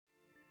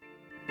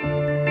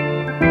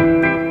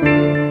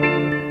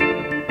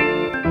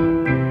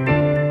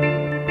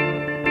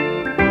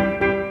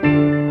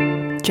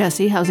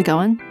Jesse. How's it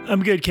going?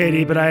 I'm good,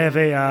 Katie, but I have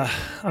a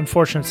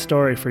unfortunate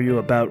story for you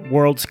about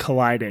worlds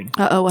colliding.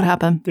 Uh-oh, what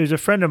happened? There's a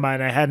friend of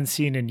mine I hadn't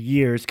seen in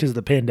years because of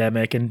the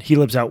pandemic, and he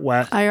lives out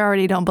west. I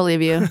already don't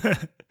believe you.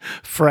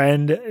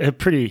 Friend,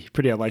 pretty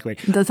unlikely.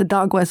 Does a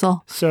dog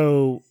whistle?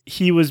 So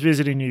he was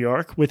visiting New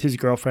York with his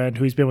girlfriend,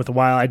 who he's been with a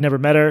while. I'd never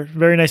met her.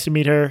 Very nice to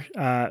meet her.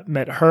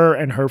 Met her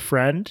and her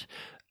friend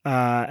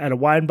at a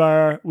wine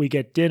bar. We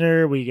get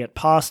dinner. We get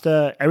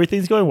pasta.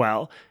 Everything's going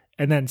well.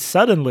 And then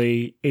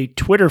suddenly a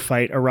Twitter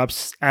fight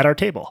erupts at our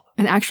table.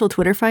 An actual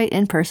Twitter fight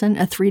in person?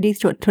 A 3D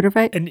Twitter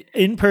fight? An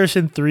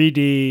in-person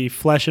 3D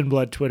flesh and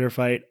blood Twitter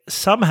fight.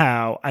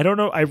 Somehow, I don't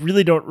know. I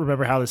really don't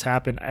remember how this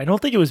happened. I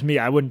don't think it was me.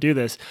 I wouldn't do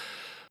this.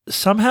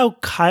 Somehow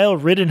Kyle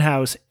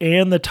Rittenhouse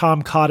and the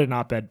Tom Cotton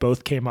op-ed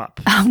both came up.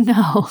 Oh,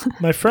 no.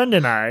 My friend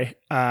and I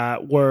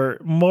were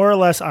more or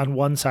less on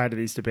one side of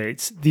these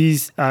debates.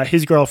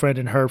 His girlfriend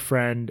and her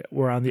friend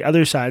were on the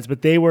other sides,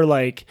 but they were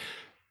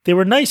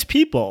nice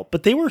people,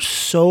 but they were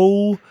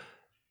so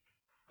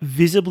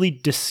visibly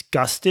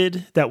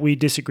disgusted that we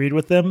disagreed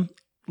with them.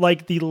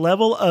 Like the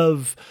level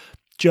of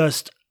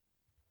just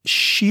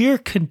sheer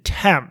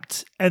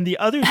contempt. And the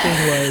other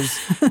thing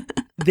was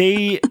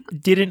they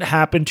didn't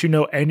happen to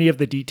know any of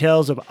the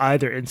details of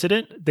either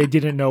incident. They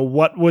didn't know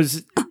what was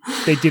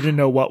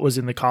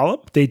in the column.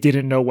 They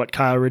didn't know what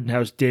Kyle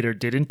Rittenhouse did or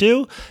didn't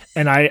do.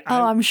 And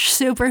I'm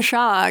super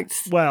shocked.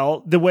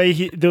 Well, the way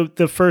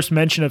the first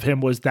mention of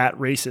him was that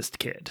racist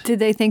kid. Did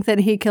they think that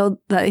he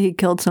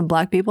killed some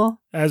black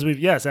people? As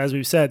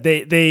we've said,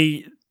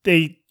 they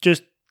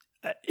just,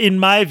 in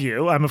my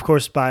view, I'm of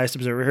course biased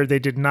observer here, they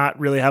did not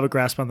really have a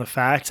grasp on the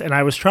facts. And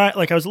I was a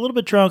little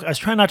bit drunk. I was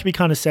trying not to be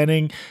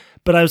condescending,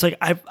 but I was like,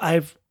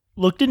 I've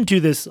looked into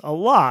this a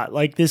lot.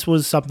 Like this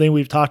was something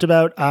we've talked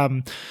about.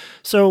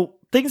 So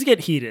things get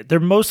heated. They're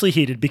mostly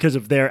heated because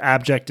of their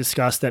abject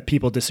disgust that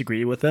people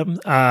disagree with them.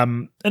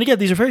 And again,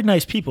 these are very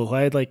nice people who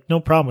I had like no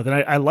problem with.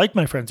 And I like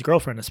my friend's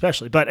girlfriend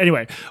especially. But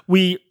anyway,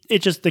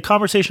 the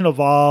conversation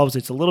evolves.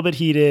 It's a little bit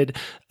heated.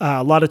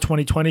 A lot of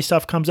 2020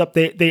 stuff comes up.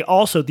 They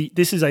also,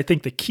 this is, I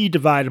think, the key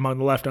divide among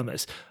the left on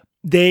this.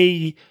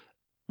 They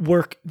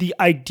work the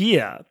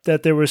idea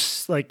that there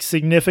was like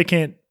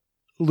significant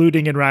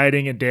looting and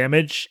rioting and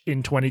damage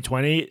in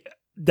 2020.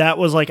 That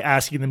was like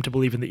asking them to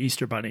believe in the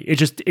Easter Bunny. It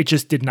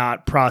just did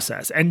not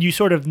process. And you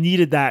sort of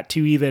needed that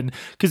to even,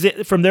 because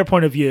from their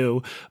point of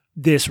view,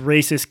 this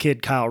racist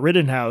kid, Kyle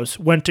Rittenhouse,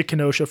 went to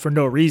Kenosha for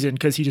no reason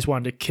because he just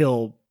wanted to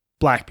kill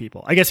black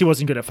people. I guess he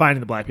wasn't good at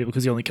finding the black people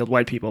because he only killed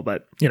white people,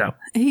 but you know.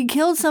 He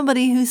killed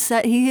somebody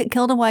he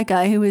killed a white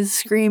guy who was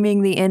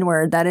screaming the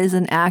N-word. That is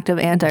an act of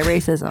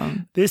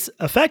anti-racism. This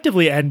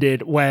effectively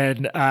ended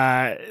when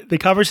the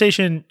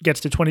conversation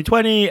gets to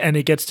 2020 and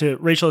it gets to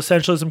racial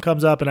essentialism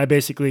comes up, and I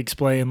basically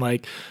explain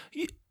like,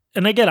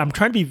 and again, I'm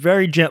trying to be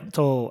very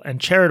gentle and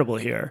charitable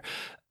here.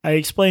 I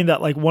explained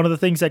that like one of the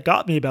things that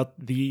got me about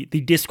the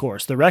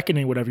discourse, the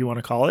reckoning, whatever you want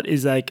to call it,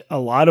 is like a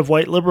lot of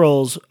white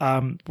liberals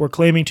were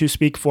claiming to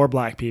speak for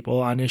black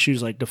people on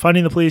issues like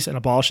defunding the police and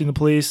abolishing the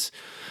police.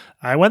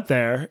 I went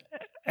there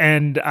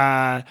and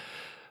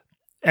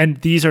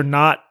these are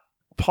not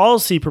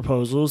policy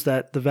proposals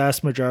that the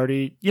vast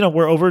majority,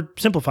 we're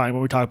oversimplifying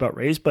when we talk about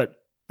race, but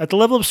at the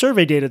level of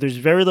survey data, there's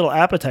very little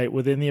appetite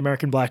within the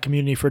American black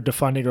community for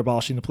defunding or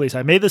abolishing the police.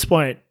 I made this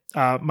point.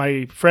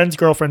 My friend's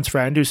girlfriend's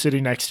friend who's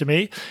sitting next to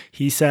me,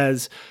 he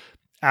says,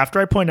 after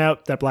I point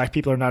out that black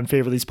people are not in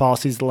favor of these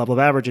policies, the level of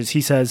averages,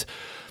 he says,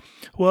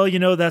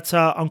 well, that's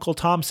Uncle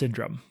Tom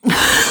syndrome.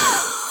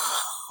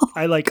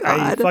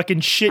 I fucking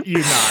shit you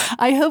not.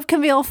 I hope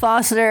Camille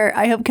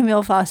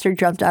Foster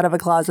jumped out of a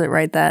closet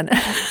right then.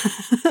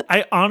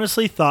 I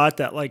honestly thought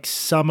that like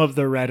some of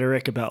the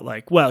rhetoric about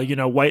like, well,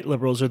 white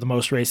liberals are the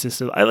most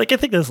racist. I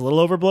think that's a little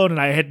overblown, and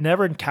I had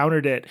never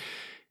encountered it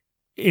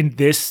in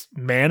this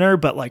manner,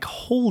 but like,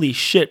 holy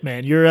shit,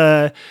 man, you're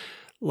a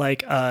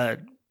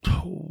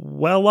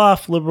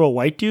well-off liberal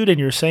white dude, and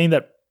you're saying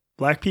that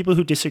black people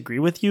who disagree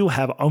with you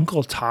have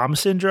Uncle Tom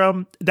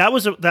syndrome. I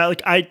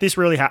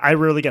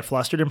rarely get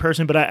flustered in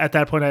person, but at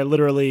that point I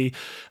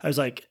was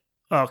like,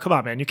 oh, come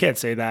on, man, you can't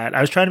say that.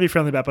 I was trying to be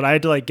friendly about it, but I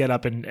had to like get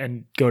up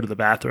and go to the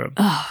bathroom.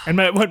 And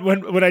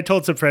when I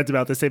told some friends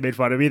about this, they made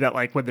fun of me that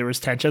like when there was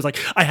tension, I was like,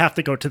 I have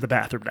to go to the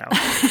bathroom now.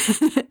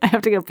 I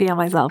have to go pee on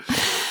myself.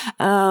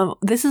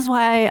 This is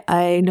why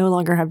I no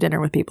longer have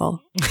dinner with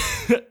people.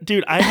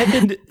 Dude, I have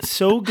been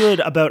so good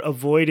about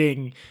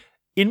avoiding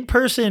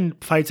in-person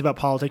fights about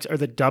politics are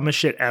the dumbest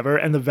shit ever,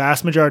 and the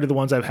vast majority of the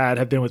ones I've had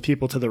have been with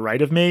people to the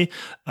right of me,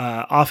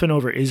 often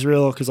over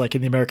Israel, because like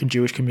in the American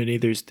Jewish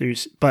community,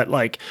 but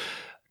like,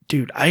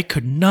 dude, I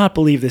could not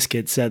believe this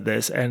kid said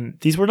this, and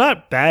these were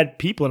not bad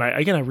people, and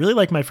I really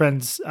like my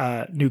friend's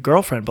new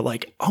girlfriend, but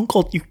like,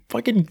 you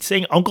fucking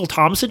saying Uncle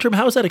Tom syndrome,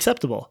 how is that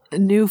acceptable? A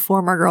new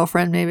former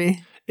girlfriend,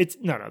 maybe.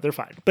 No, they're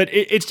fine. But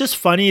it's just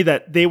funny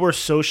that they were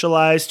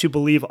socialized to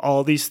believe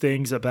all these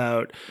things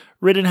about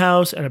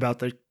Rittenhouse and about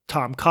the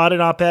Tom Cotton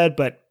op-ed,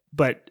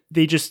 but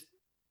they just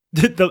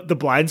the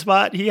blind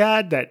spot he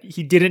had that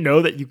he didn't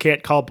know that you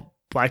can't call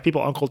black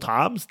people Uncle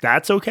Toms.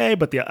 That's okay,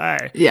 but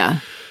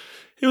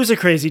It was a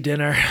crazy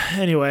dinner.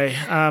 Anyway,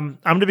 I'm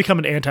going to become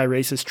an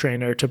anti-racist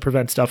trainer to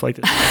prevent stuff like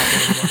this from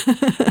happening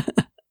anymore.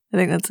 I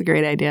think that's a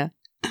great idea.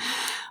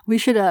 We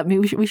should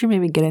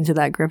maybe get into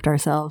that grift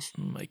ourselves.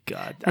 Oh my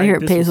God. I hear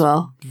it pays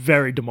well.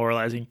 Very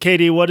demoralizing.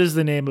 Katie, what is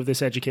the name of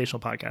this educational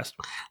podcast?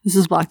 This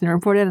is Blocked and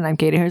Reported, and I'm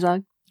Katie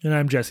Herzog. And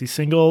I'm Jesse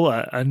Single,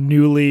 a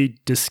newly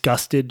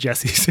disgusted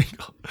Jesse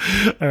Single.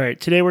 All right,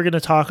 today we're going to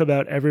talk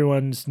about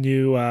everyone's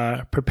new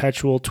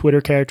perpetual Twitter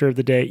character of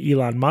the day,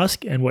 Elon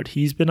Musk, and what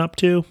he's been up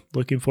to.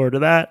 Looking forward to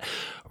that.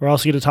 We're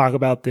also going to talk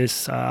about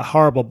this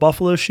horrible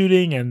Buffalo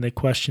shooting and the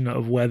question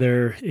of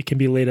whether it can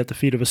be laid at the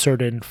feet of a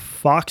certain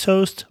Fox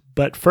host.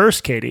 But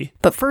first, Katie.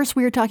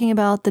 We are talking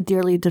about the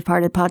dearly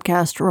departed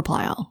podcast,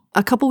 Reply All.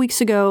 A couple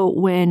weeks ago,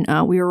 when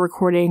we were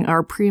recording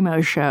our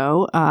Primo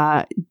show,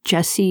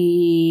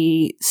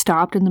 Jesse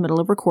stopped in the middle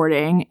of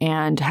recording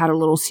and had a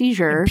little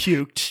seizure. And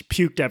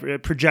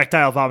puked,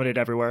 projectile vomited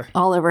everywhere.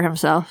 All over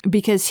himself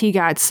because he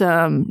got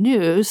some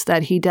news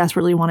that he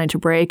desperately wanted to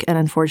break. And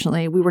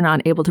unfortunately, we were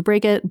not able to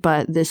break it.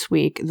 But this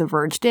week, The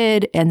Verge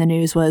did. And the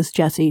news was,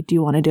 Jesse, do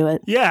you want to do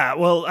it? Yeah,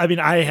 well, I mean,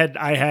 I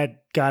had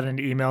got an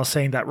email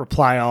saying that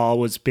Reply All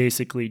was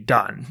basically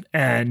done.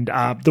 And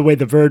the way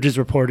The Verge is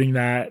reporting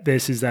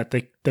this is that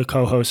the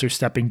co-hosts are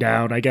stepping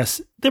down. I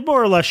guess they're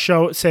more or less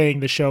saying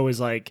the show is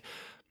like,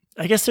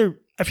 I feel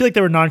like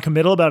they were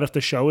non-committal about if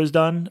the show is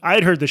done. I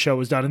had heard the show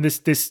was done, and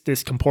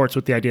this comports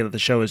with the idea that the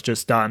show is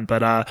just done.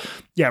 But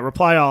yeah,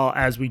 Reply All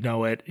as we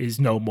know it is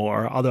no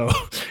more, although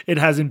it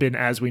hasn't been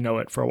as we know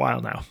it for a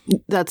while now.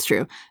 That's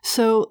true.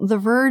 So The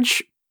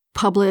Verge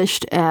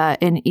published a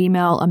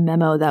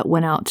memo that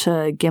went out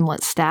to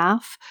Gimlet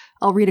staff.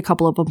 I'll read a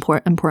couple of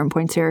important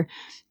points here.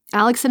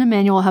 Alex and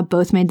Emmanuel have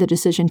both made the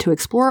decision to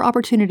explore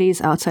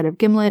opportunities outside of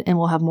Gimlet and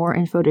will have more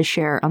info to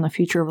share on the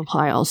future of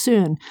Reply All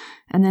soon.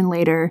 And then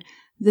later,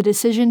 the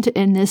decision to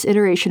end this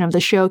iteration of the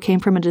show came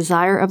from a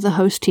desire of the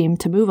host team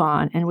to move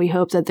on, and we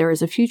hope that there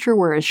is a future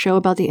where a show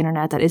about the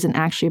internet that isn't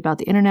actually about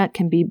the internet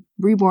can be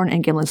reborn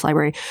in Gimlet's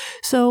library.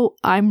 So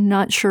I'm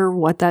not sure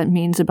what that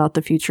means about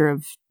the future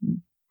of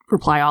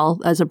Reply All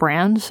as a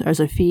brand, as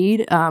a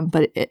feed,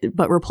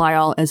 but Reply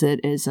All as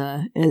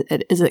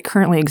it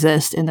currently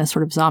exists in this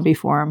sort of zombie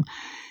form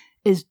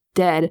is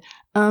dead.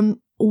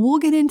 We'll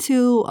get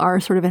into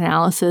our sort of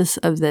analysis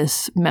of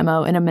this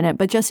memo in a minute,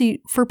 but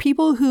Jesse, for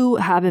people who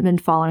haven't been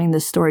following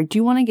this story, do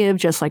you want to give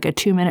just like a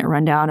 2-minute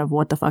rundown of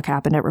what the fuck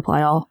happened at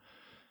Reply All?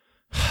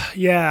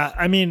 Yeah,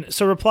 I mean,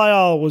 so Reply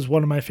All was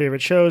one of my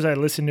favorite shows. I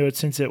listened to it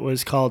since it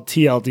was called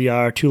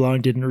TLDR, Too Long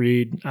Didn't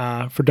Read,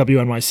 for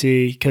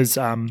WNYC, because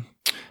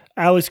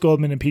Alex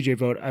Goldman and PJ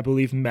Vogt, I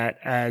believe, met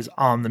as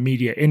On the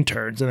Media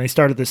interns, and they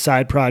started this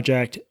side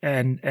project,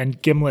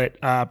 and Gimlet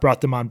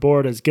brought them on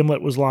board as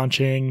Gimlet was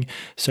launching,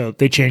 so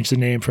they changed the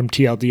name from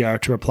TLDR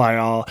to Reply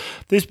All.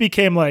 This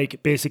became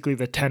like basically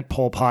the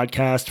tentpole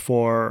podcast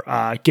for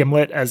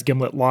Gimlet as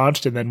Gimlet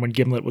launched, and then when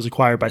Gimlet was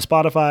acquired by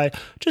Spotify,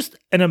 just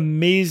an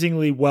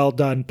amazingly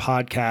well-done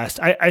podcast.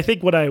 I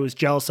think what I was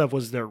jealous of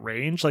was their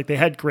range. Like, they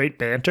had great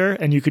banter,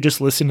 and you could just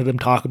listen to them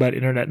talk about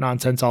internet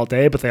nonsense all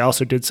day, but they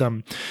also did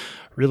some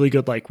really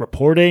good like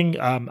reporting.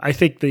 I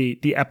think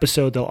the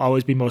episode they'll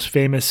always be most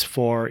famous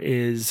for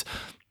is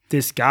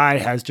this guy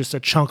has just a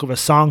chunk of a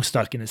song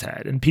stuck in his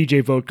head, and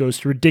PJ Vogt goes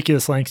to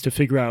ridiculous lengths to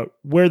figure out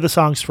where the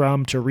song's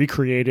from, to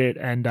recreate it,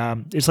 and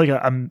it's like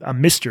a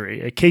mystery,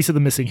 a case of the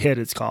missing hit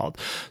it's called.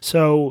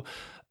 So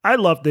I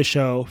loved this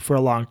show for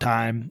a long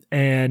time,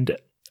 and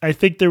I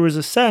think there was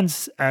a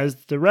sense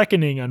as the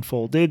reckoning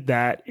unfolded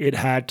that it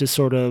had to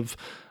sort of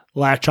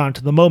latch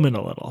onto the moment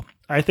a little.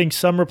 I think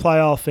some Reply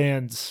All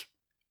fans,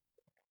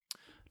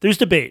 there's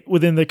debate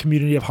within the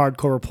community of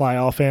hardcore Reply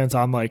All fans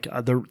on like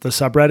the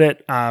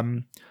subreddit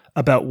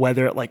about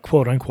whether it like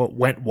quote unquote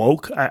went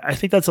woke. I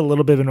think that's a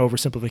little bit of an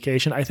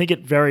oversimplification. I think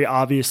it very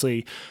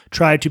obviously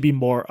tried to be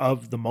more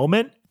of the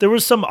moment. There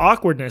was some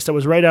awkwardness that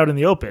was right out in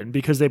the open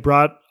because they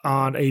brought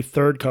on a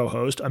third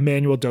co-host,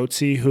 Emmanuel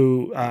Dotze,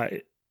 who,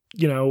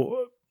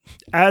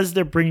 as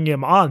they're bringing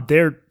him on,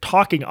 they're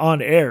talking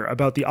on air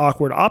about the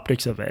awkward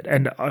optics of it.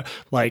 And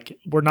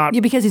we're not...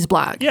 Yeah, because he's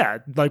black. Yeah,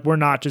 like we're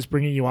not just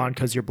bringing you on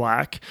because you're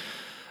black.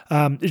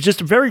 It's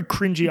just very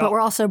cringy. But we're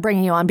also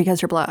bringing you on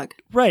because you're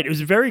black. Right. It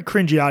was very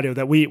cringy audio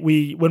that we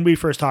when we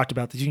first talked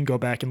about this, you can go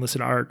back and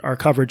listen to our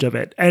coverage of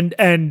it.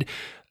 And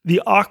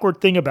the awkward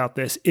thing about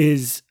this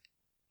is...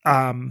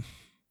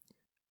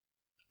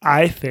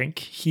 I think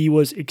he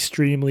was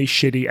extremely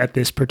shitty at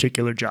this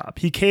particular job.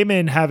 He came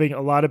in having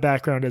a lot of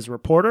background as a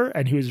reporter,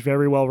 and he was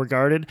very well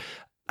regarded.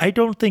 I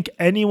don't think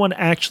anyone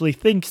actually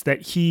thinks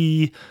that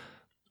he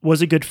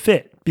was a good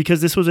fit,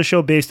 because this was a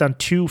show based on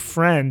two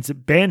friends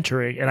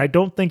bantering, and I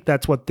don't think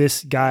that's what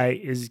this guy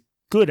is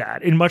good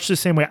at. In much the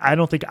same way, I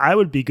don't think I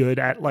would be good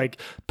at like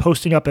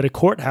posting up at a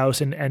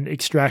courthouse and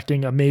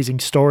extracting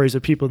amazing stories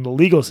of people in the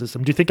legal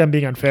system. Do you think I'm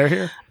being unfair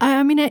here?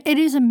 I mean, it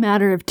is a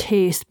matter of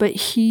taste, but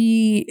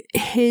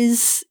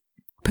his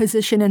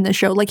position in the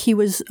show, like he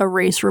was a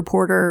race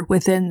reporter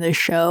within the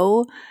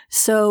show.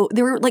 So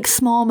there were like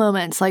small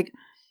moments, like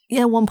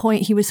At one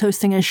point, he was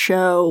hosting a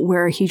show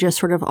where he just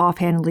sort of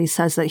offhandedly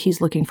says that he's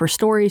looking for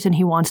stories and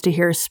he wants to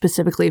hear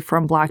specifically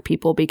from Black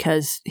people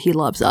because he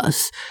loves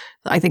us.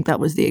 I think that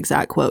was the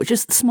exact quote.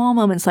 Just small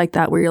moments like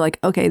that where you're like,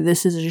 okay,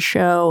 this is a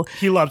show.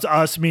 He loves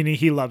us, meaning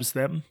he loves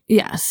them.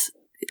 Yes.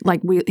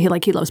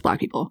 He loves Black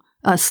people.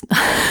 Us.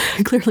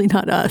 Clearly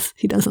not us.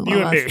 He doesn't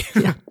love us.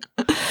 You and me.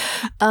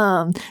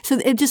 Yeah. So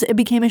it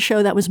became a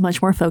show that was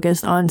much more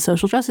focused on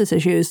social justice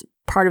issues.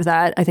 Part of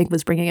that, I think,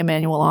 was bringing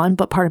Emmanuel on,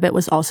 but part of it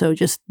was also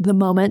just the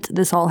moment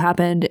this all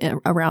happened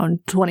around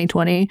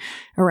 2020,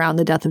 around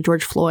the death of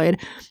George Floyd.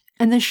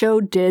 And the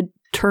show did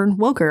turn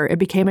woker. It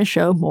became a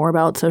show more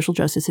about social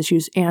justice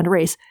issues and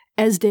race,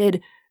 as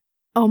did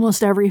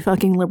almost every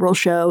fucking liberal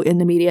show in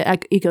the media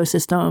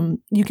ecosystem.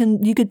 You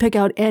could pick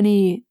out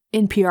any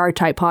NPR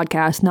type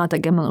podcast, not that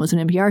Gimlet was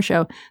an NPR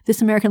show.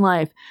 This American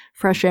Life,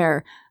 Fresh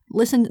Air,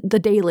 listen The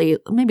Daily,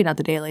 maybe not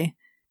The Daily,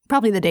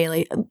 probably The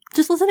Daily.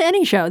 Just listen to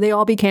any show. They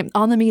all became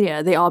on the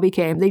media.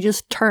 They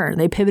just turned.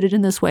 They pivoted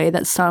in this way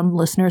that some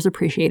listeners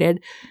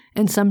appreciated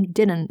and some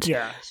didn't.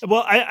 Yeah.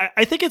 Well,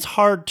 I think it's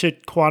hard to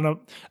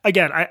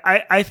again,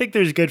 I think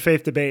there's good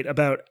faith debate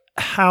about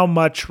how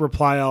much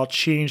Reply All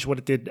changed what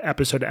it did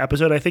episode to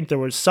episode. I think there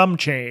was some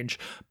change,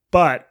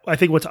 but I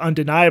think what's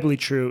undeniably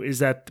true is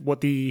that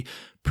what the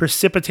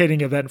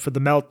precipitating event for the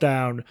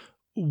meltdown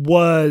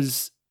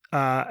was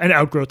an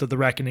outgrowth of the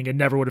reckoning and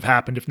never would have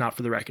happened if not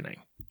for the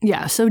reckoning.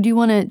 Yeah. So do you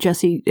want to,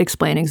 Jesse,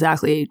 explain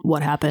exactly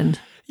what happened?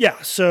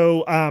 Yeah.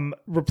 So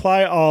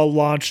Reply All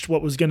launched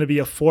what was going to be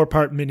a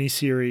 4-part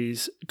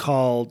miniseries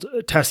called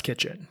Test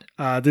Kitchen.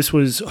 This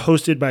was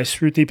hosted by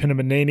Shruti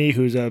Pinnamaneni,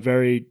 who's a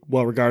very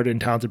well-regarded and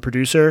talented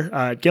producer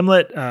at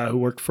Gimlet, who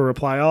worked for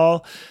Reply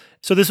All.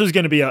 So this was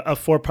going to be a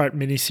 4-part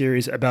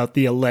miniseries about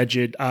the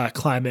alleged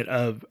climate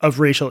of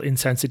racial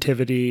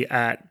insensitivity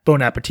at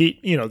Bon Appetit.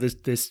 You know,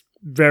 this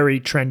very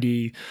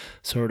trendy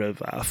sort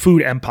of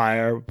food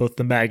empire, both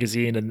the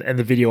magazine and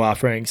the video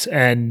offerings.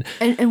 And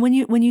when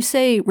you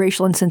say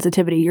racial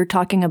insensitivity, you're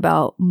talking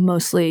about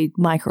mostly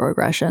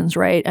microaggressions,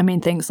 right? I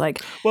mean, things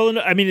like... Well,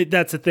 I mean,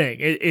 that's the thing.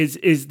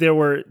 There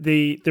were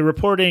the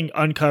reporting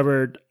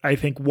uncovered, I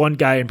think, one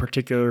guy in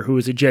particular who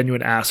was a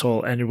genuine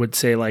asshole and would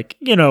say like,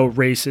 you know,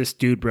 racist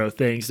dude bro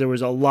things. There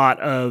was a lot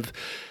of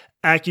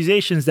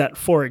accusations that,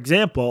 for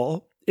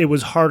example, it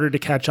was harder to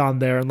catch on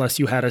there unless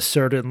you had a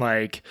certain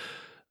like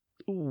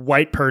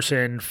white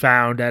person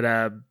found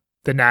at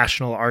the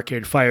National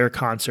Arcade Fire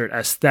concert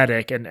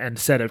aesthetic and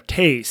set of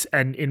tastes.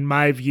 And in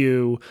my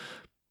view,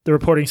 the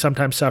reporting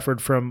sometimes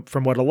suffered from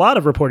what a lot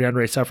of reporting on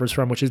race suffers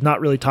from, which is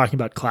not really talking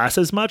about class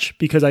as much,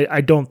 because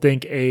I don't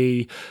think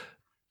a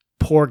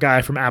poor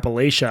guy from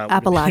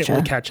Appalachia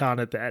would catch on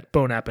at that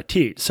Bon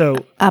Appetit. So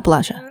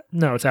Appalachia.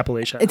 No, it's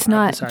Appalachia. It's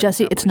not,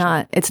 Jesse. It's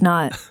not.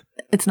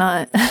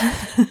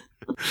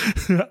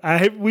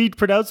 We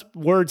pronounce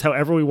words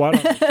however we want.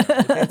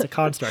 It's a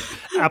construct.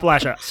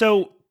 Appalachia.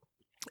 So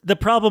the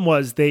problem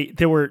was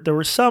there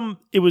were some.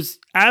 It was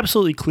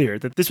absolutely clear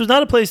that this was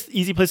not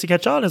easy place to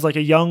catch on as like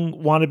a young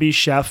wannabe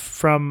chef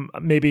from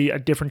maybe a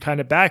different kind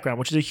of background,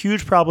 which is a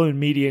huge problem in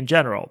media in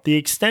general. The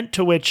extent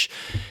to which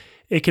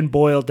it can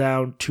boil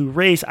down to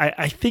race,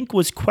 I think,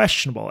 was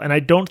questionable, and I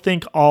don't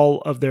think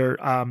all of their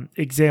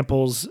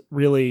examples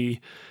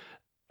really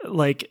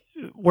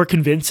were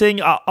convincing.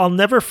 I'll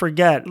never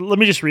forget. Let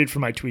me just read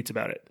from my tweets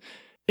about it.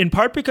 In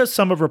part because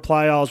some of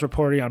Reply All's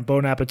reporting on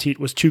Bon Appetit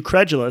was too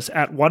credulous,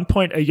 at one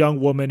point a young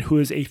woman who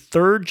is a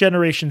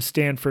third-generation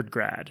Stanford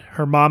grad,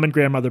 her mom and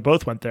grandmother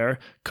both went there,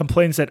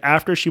 complains that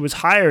after she was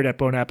hired at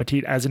Bon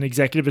Appetit as an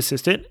executive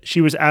assistant,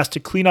 she was asked to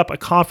clean up a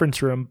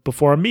conference room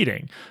before a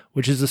meeting,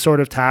 which is the sort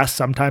of task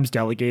sometimes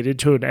delegated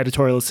to an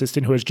editorial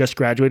assistant who has just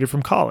graduated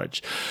from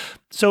college.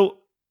 So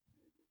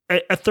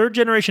a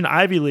third-generation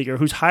Ivy Leaguer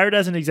who's hired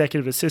as an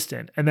executive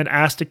assistant and then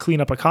asked to clean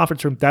up a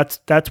conference room,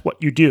 that's what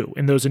you do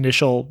in those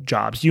initial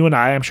jobs. You and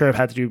I'm sure, have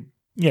had to do,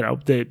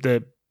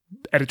 the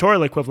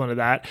editorial equivalent of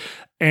that.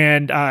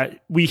 And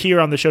we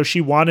hear on the show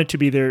she wanted to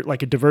be there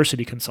like a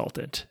diversity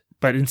consultant,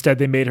 but instead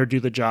they made her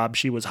do the job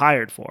she was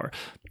hired for.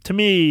 To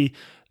me,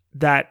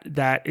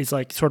 that is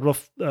like sort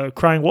of a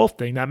crying wolf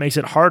thing. That makes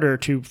it harder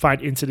to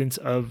find incidents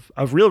of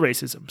real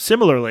racism.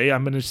 Similarly,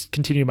 I'm going to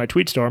continue my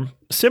tweet storm.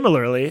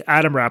 Similarly,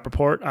 Adam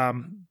Rappaport,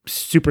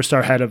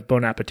 superstar head of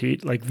Bon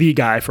Appetit, like the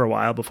guy for a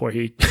while before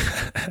he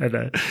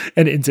had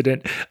an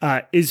incident,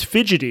 is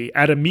fidgety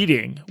at a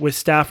meeting with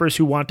staffers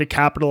who want to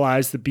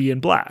capitalize the B in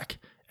black.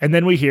 And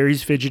then we hear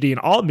he's fidgety in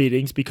all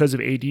meetings because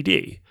of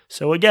ADD.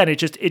 So again, it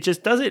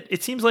just doesn't,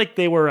 it seems like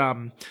they were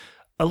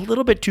a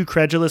little bit too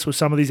credulous with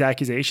some of these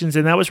accusations.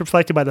 And that was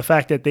reflected by the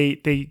fact that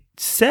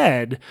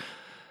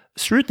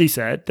Shruti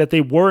said that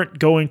they weren't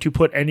going to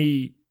put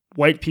any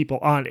white people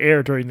on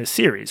air during this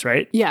series,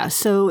 right? Yeah.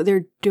 So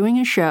they're doing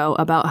a show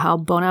about how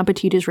Bon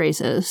Appetit is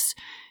racist.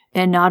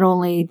 And not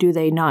only do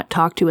they not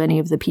talk to any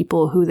of the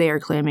people who they are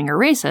claiming are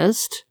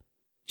racist,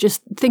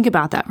 just think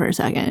about that for a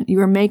second. You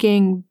are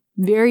making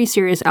very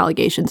serious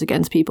allegations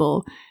against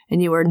people,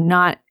 and you are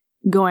not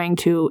going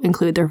to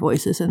include their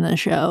voices in the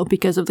show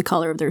because of the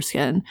color of their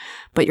skin,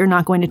 but you're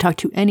not going to talk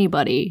to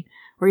anybody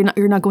or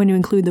you're not going to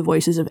include the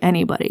voices of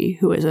anybody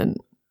who isn't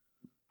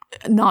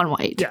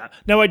non-white. Yeah.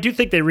 Now, I do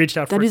think they reached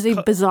out. That is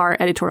a bizarre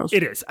editorial.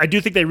 It is. I do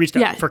think they reached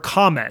out for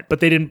comment, but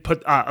they didn't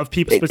put of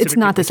people specific. It's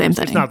not the same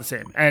thing. It's not the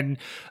same. And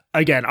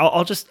again,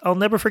 I'll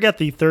never forget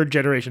the third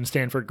generation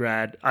Stanford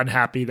grad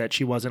unhappy that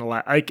she wasn't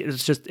allowed.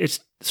 It's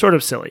sort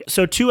of silly.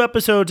 So 2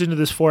 episodes into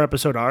this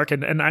 4-episode arc,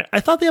 and I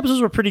thought the episodes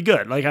were pretty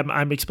good. Like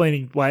I'm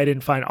explaining why I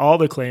didn't find all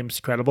the claims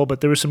credible, but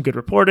there was some good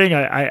reporting.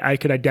 I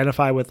could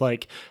identify with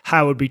like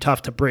how it would be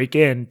tough to break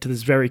into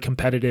this very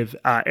competitive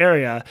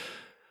area.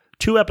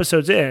 2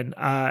 episodes in,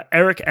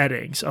 Eric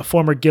Eddings, a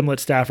former Gimlet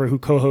staffer who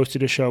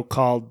co-hosted a show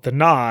called The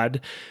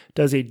Nod,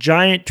 does a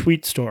giant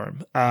tweet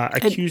storm.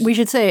 We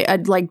should say a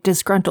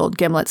disgruntled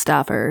Gimlet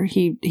staffer.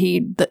 He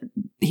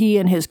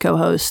and his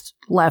co-host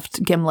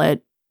left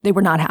Gimlet. They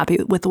were not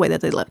happy with the way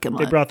that they left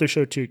Gimlet. They brought their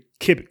show to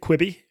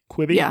Quibi,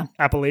 yeah.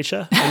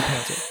 Appalachia. How do you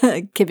pronounce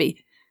it? Kibby.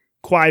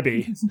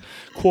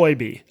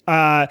 Quibi.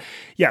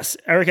 Yes,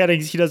 Eric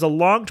Eddings, he does a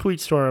long tweet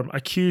storm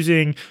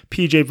accusing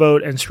PJ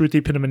Vogt and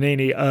Shruti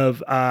Pinnamaneni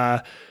of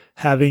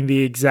having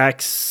the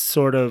exact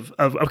sort of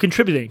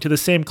contributing to the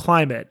same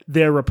climate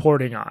they're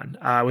reporting on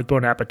with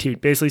Bon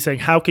Appetit, basically saying,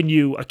 how can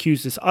you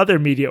accuse this other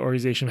media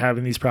organization of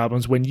having these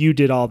problems when you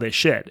did all this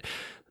shit?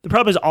 The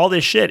problem is all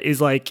this shit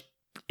is like,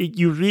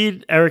 you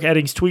read Eric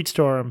Eddings' tweet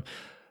storm,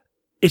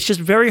 it's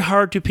just very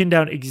hard to pin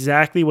down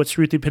exactly what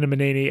Shruti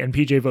Pinnamaneni and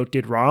PJ Vogt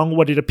did wrong.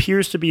 What it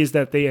appears to be is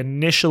that they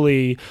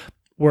initially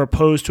were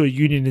opposed to a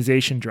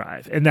unionization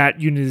drive, and that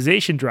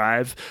unionization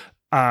drive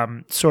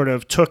sort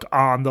of took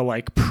on the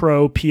like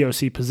pro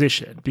POC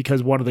position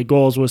because one of the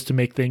goals was to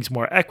make things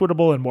more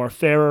equitable and more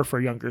fairer for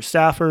younger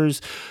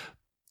staffers.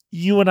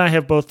 You and I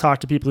have both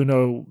talked to people who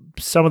know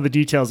some of the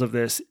details of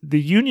this.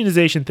 The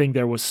unionization thing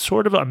there was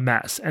sort of a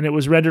mess, and it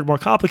was rendered more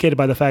complicated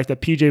by the fact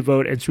that PJ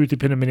Vogt and Shruti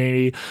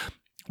Pinnamaneni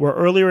were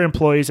earlier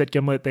employees at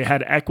Gimlet. They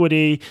had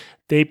equity.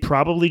 They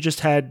probably just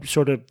had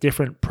sort of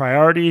different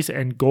priorities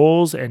and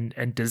goals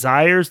and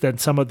desires than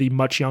some of the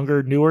much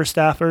younger, newer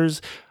staffers.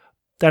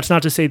 That's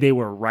not to say they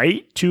were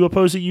right to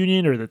oppose a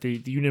union or that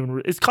the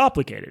union is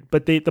complicated.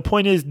 But the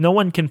point is, no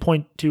one can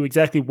point to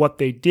exactly what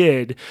they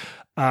did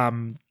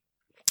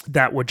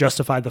that would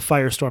justify the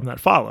firestorm that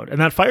followed. And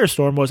that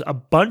firestorm was a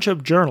bunch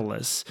of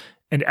journalists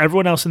and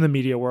everyone else in the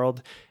media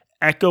world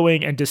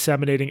echoing and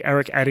disseminating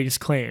Eric Eddings'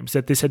 claims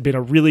that this had been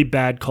a really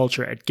bad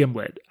culture at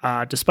Gimlet,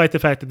 despite the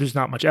fact that there's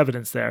not much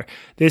evidence there.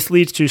 This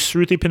leads to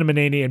Shruti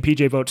Pinnamaneni and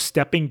PJ Vogt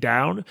stepping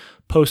down,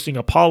 posting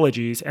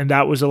apologies, and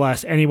that was the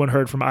last anyone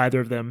heard from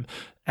either of them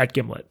at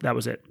Gimlet. That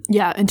was it.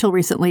 Yeah, until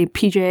recently.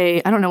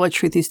 PJ, I don't know what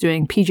Shruti's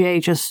doing.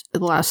 PJ just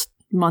the last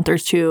month or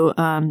two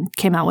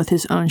came out with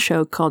his own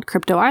show called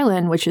Crypto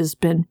Island, which has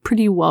been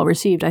pretty well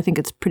received. I think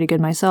it's pretty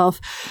good myself.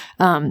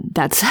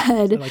 That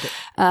said,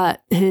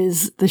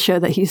 the show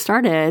that he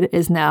started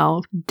is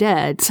now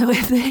dead. So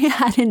if they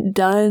hadn't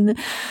done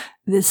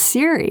this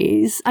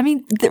series, I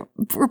mean,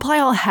 Reply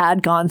All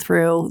had gone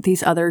through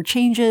these other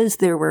changes.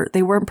 They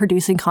weren't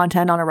producing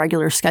content on a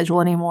regular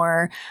schedule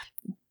anymore.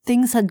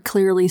 Things had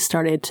clearly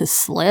started to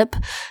slip,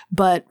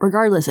 but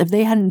regardless, if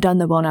they hadn't done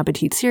the Bon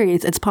Appetit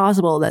series, it's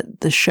possible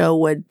that the show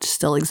would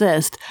still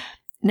exist.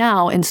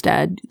 Now,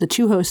 instead, the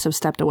 2 hosts have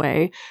stepped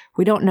away.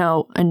 We don't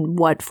know in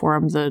what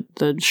form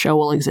the show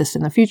will exist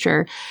in the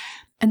future.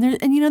 And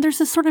there's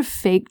this sort of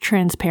fake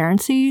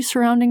transparency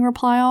surrounding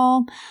Reply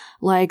All.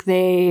 Like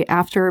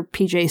after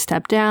PJ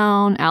stepped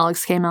down,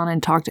 Alex came out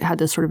and had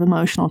this sort of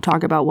emotional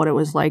talk about what it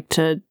was like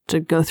to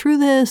go through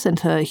this, and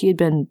he had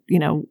been,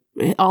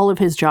 all of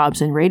his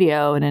jobs in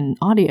radio and in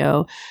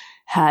audio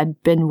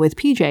had been with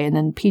PJ, and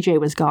then PJ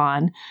was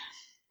gone.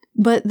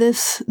 But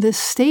this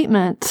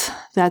statement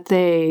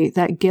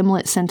that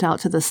Gimlet sent out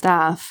to the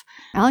staff,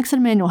 Alex and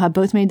Emmanuel have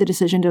both made the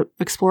decision to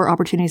explore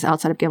opportunities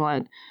outside of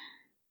Gimlet.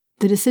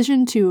 The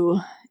decision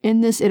to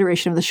end this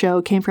iteration of the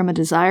show came from a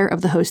desire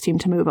of the host team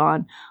to move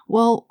on.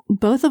 Well,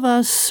 both of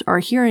us are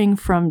hearing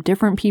from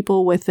different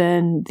people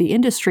within the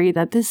industry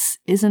that this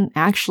isn't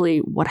actually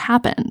what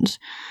happened.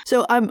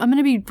 So I'm going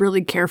to be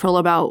really careful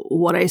about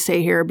what I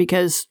say here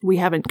because we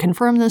haven't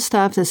confirmed this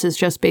stuff. This is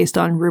just based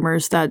on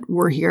rumors that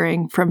we're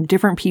hearing from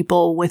different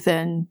people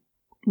within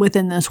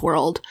this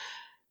world.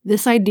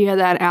 This idea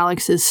that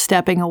Alex is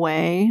stepping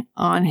away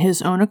on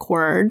his own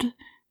accord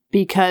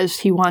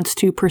because he wants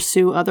to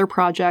pursue other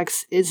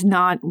projects is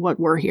not what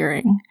we're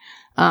hearing.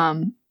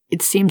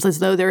 It seems as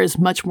though there is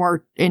much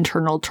more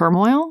internal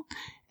turmoil,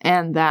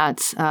 and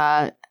that's what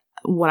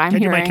I'm hearing.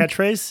 Can you my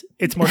catchphrase?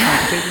 It's more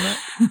complicated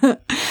than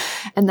that.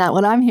 And that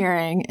what I'm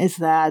hearing is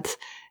that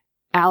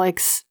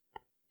Alex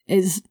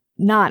is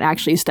not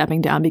actually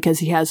stepping down because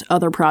he has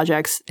other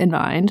projects in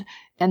mind,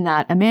 and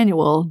that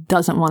Emmanuel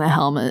doesn't want to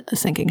helm a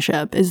sinking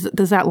ship.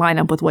 Does that line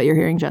up with what you're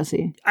hearing,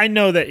 Jesse? I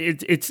know that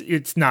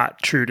it's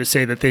not true to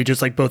say that they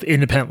just both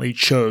independently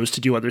chose to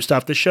do other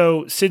stuff. The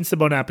show, since the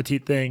Bon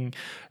Appetit thing,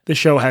 the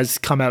show has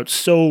come out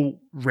so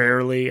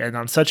rarely and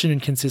on such an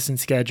inconsistent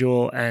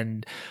schedule,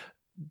 and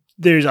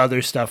there's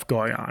other stuff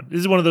going on.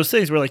 This is one of those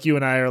things where like you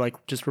and I are like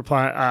just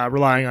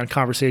relying on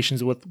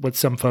conversations with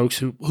some folks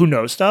who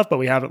know stuff, but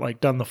we haven't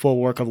like done the full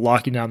work of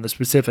locking down the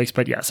specifics.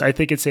 But yes, I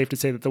think it's safe to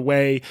say that the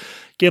way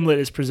Gimlet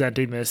is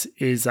presenting this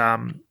is a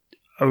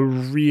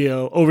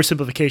real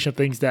oversimplification of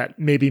things that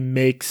maybe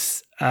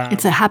makes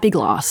it's a happy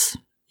gloss.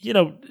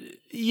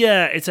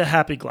 Yeah, it's a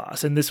happy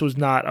gloss, and this was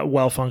not a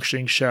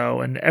well-functioning show,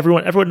 and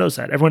everyone knows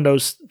that. Everyone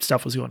knows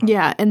stuff was going on.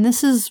 Yeah, and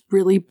this is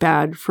really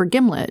bad for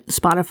Gimlet.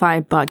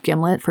 Spotify bought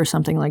Gimlet for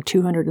something like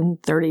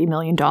 $230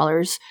 million,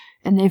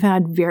 and they've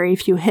had very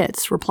few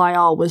hits. Reply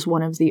All was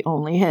one of the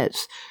only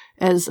hits.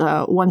 As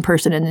one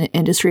person in the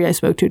industry I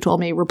spoke to told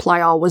me,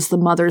 Reply All was the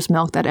mother's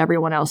milk that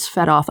everyone else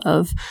fed off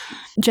of.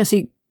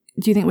 Jesse,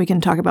 do you think we can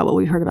talk about what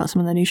we heard about some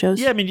of the new shows?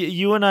 Yeah, I mean,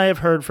 you and I have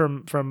heard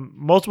from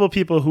multiple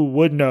people who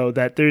would know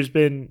that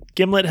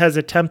Gimlet has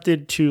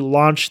attempted to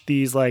launch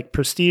these like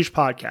prestige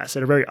podcasts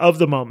that are very of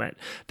the moment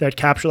that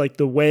capture like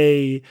the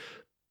way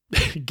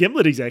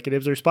Gimlet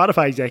executives or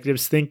Spotify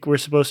executives think we're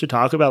supposed to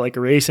talk about like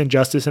race and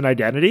justice and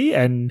identity.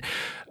 And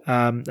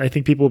I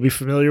think people will be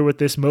familiar with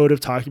this mode of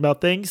talking about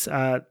things.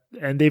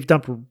 And they've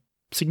dumped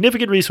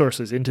significant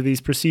resources into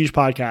these prestige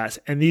podcasts,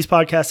 and these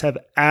podcasts have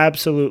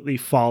absolutely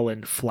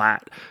fallen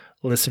flat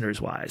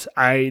listeners-wise.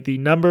 The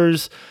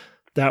numbers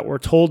that were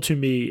told to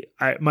me,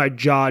 my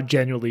jaw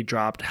genuinely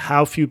dropped.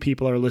 How few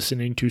people are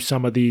listening to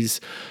some of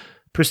these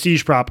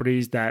prestige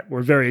properties that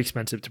were very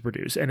expensive to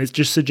produce, and it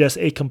just suggests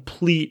a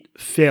complete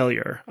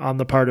failure on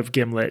the part of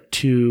Gimlet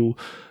to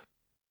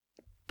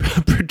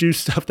produce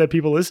stuff that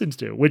people listen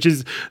to, which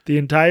is the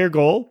entire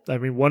goal. I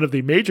mean, one of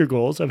the major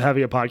goals of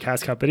having a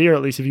podcast company, or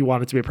at least if you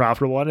want it to be a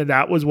profitable one. And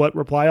that was what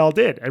Reply All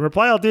did. And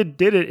Reply All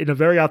did it in a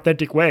very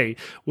authentic way,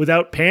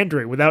 without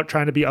pandering, without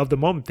trying to be of the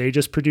moment. They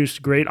just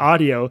produced great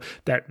audio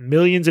that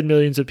millions and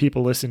millions of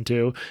people listen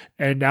to.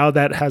 And now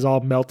that has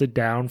all melted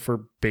down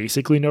for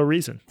basically no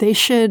reason. They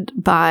should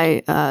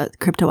buy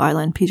Crypto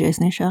Island, PJ's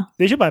new show.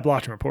 They should buy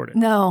Blocked and Reported.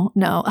 No.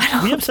 I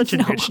don't, we have such a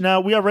niche now.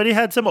 We already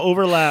had some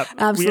overlap.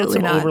 Absolutely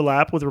we had some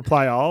overlap with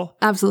Reply All.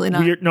 Absolutely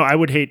not.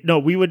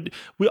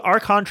 Our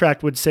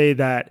contract would say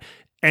that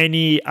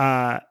any,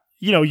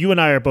 you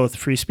and I are both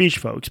free speech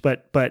folks,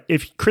 but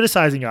if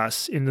criticizing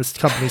us in this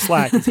company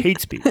Slack is hate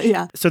speech,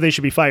 yeah. So they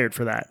should be fired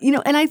for that.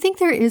 And I think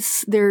there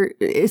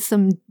is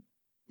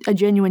a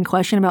genuine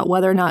question about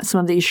whether or not some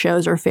of these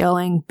shows are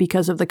failing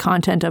because of the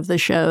content of the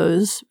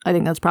shows. I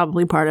think that's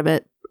probably part of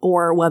it,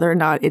 or whether or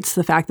not it's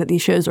the fact that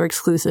these shows are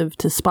exclusive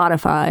to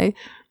Spotify,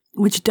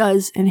 which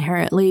does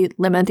inherently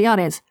limit the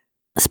audience.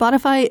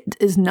 Spotify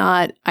is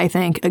not, I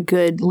think, a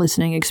good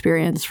listening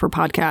experience for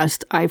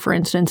podcasts. I, for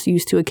instance,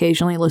 used to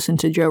occasionally listen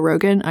to Joe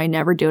Rogan. I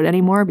never do it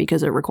anymore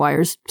because it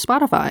requires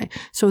Spotify.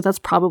 So that's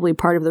probably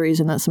part of the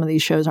reason that some of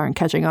these shows aren't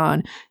catching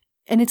on.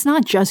 And it's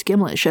not just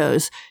Gimlet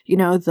shows.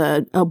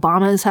 The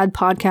Obamas had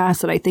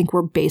podcasts that I think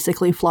were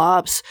basically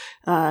flops.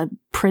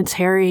 Prince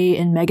Harry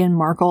and Meghan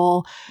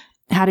Markle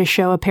had a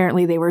show.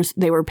 Apparently they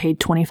were paid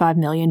 $25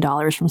 million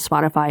from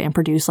Spotify and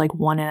produced like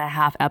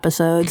 1.5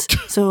 episodes.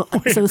 So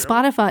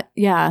Spotify,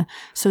 yeah.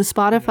 So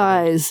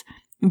Spotify's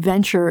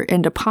venture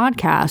into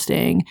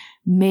podcasting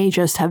may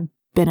just have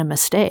been a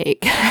mistake.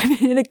 I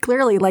mean, it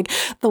clearly, like,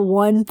 the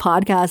one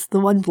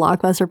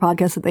blockbuster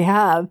podcast that they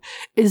have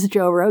is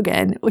Joe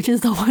Rogan, which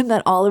is the one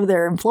that all of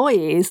their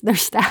employees, their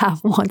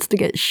staff, wants to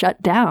get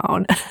shut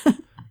down.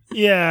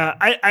 Yeah,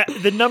 I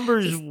the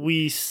numbers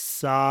we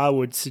saw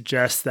would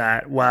suggest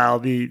that while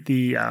the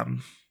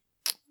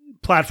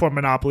platform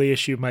monopoly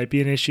issue might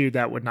be an issue,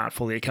 that would not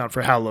fully account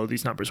for how low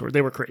these numbers were.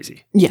 They were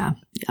crazy. Yeah.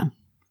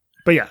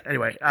 But yeah,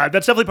 anyway,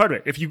 that's definitely part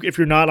of it. If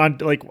you're not on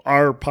like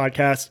our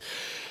podcast,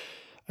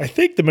 I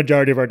think the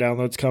majority of our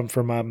downloads come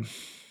from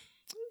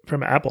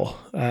Apple.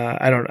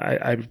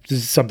 This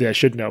is something I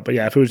should know, but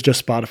yeah, if it was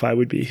just Spotify,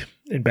 we'd be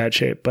in bad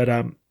shape. But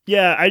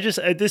yeah,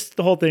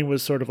 the whole thing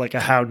was sort of like a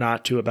how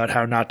not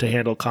to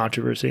handle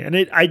controversy.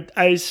 And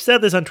I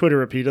said this on Twitter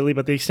repeatedly,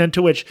 but the extent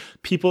to which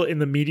people in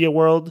the media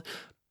world,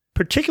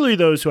 particularly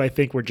those who I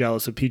think were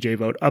jealous of PJ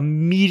Vogt,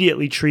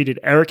 immediately treated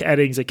Eric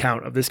Edding's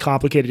account of this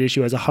complicated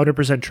issue as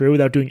 100% true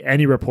without doing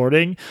any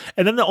reporting.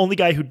 And then the only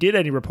guy who did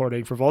any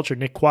reporting for Vulture,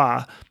 Nick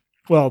Qua,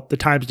 well, the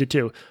Times did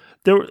too.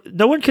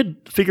 No one could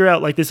figure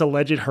out like this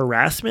alleged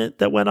harassment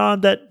that went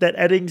on that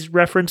Eddings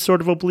referenced sort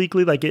of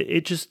obliquely. Like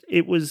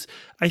it was,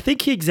 I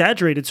think he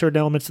exaggerated certain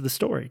elements of the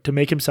story to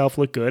make himself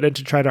look good and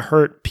to try to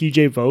hurt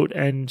PJ Vogt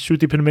and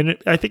Shruti Pinnaman.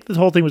 I think this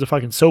whole thing was a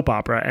fucking soap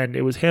opera, and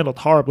it was handled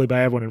horribly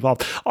by everyone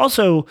involved.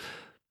 Also,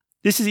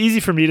 this is easy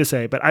for me to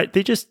say, but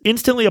they just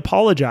instantly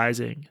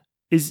apologizing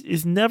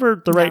is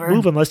never the right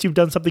move unless you've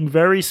done something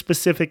very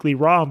specifically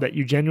wrong that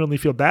you genuinely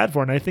feel bad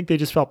for. And I think they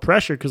just felt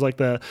pressure because like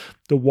the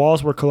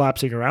walls were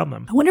collapsing around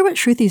them. I wonder what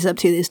Shruti's up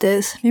to these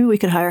days. Maybe we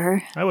could hire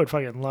her. I would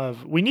fucking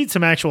love. We need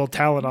some actual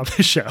talent on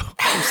this show.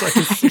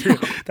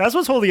 That's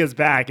what's holding us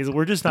back, is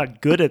we're just not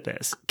good at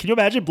this. Can you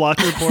imagine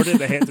Blocked and Reported in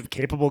the hands of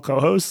capable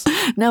co-hosts?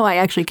 No, I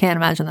actually can't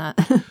imagine that.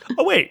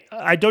 Oh wait,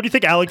 don't you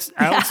think Alex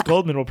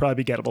Goldman will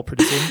probably be gettable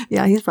pretty soon?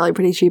 Yeah, he's probably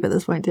pretty cheap at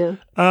this point too.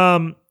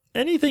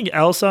 Anything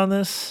else on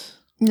this?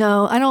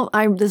 No, I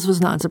don't. This was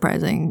not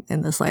surprising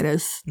in the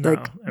slightest.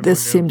 No, This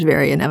seems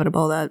very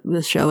inevitable that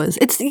this show is.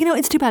 It's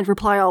too bad.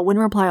 Reply All. When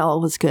Reply All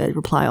was good,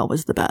 Reply All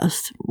was the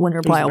best. When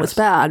Reply All was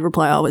bad,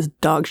 Reply All was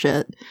dog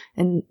shit.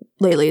 And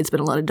lately, it's been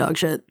a lot of dog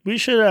shit. We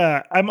should.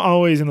 I'm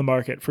always in the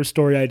market for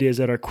story ideas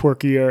that are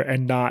quirkier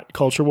and not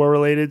culture war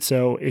related.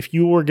 So if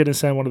you were going to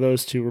send one of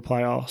those to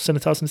Reply All, send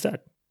it to us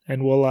instead,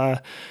 and we'll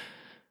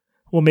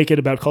make it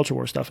about culture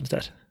war stuff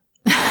instead.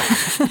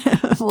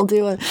 We'll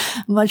do a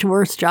much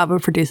worse job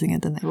of producing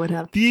it than they would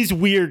have. These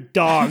weird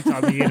dogs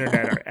on the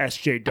internet are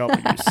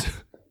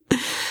SJWs.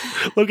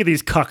 Look at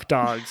these cuck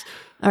dogs.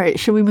 All right,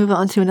 should we move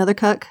on to another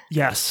cuck?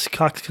 Yes,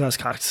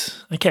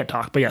 cucks. I can't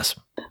talk, but yes.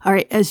 All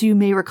right, as you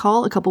may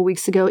recall, a couple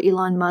weeks ago,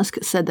 Elon Musk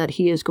said that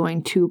he is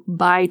going to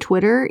buy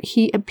Twitter.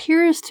 He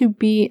appears to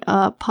be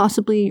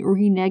possibly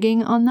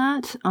reneging on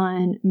that.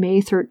 On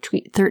May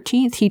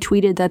 13th, he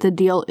tweeted that the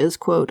deal is,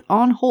 quote,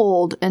 on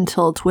hold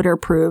until Twitter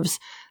proves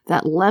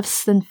that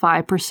less than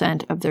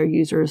 5% of their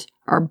users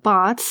are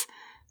bots.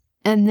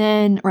 And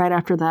then right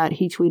after that,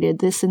 he tweeted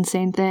this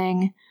insane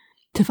thing.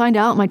 To find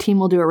out, my team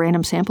will do a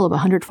random sample of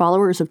 100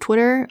 followers of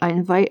Twitter. I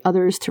invite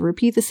others to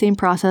repeat the same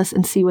process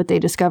and see what they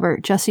discover.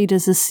 Jesse,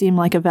 does this seem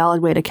like a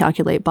valid way to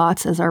calculate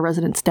bots as our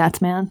resident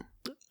stats man?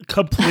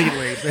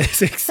 Completely.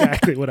 That's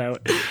exactly what I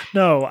would.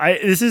 No,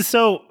 this is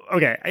so,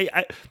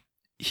 okay.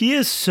 He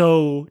is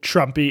so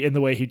Trumpy in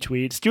the way he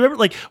tweets. Do you remember,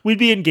 like, we'd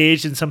be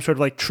engaged in some sort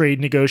of like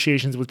trade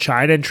negotiations with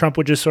China and Trump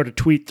would just sort of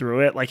tweet through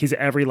it like his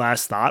every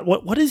last thought?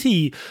 What is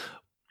he,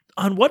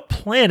 on what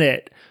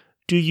planet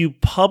do you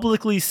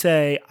publicly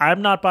say,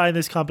 I'm not buying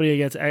this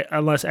company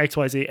unless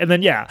XYZ? And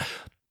then, yeah,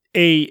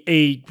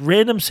 a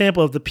random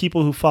sample of the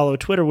people who follow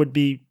Twitter would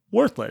be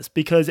worthless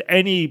because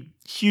any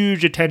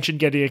huge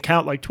attention-getting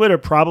account like Twitter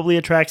probably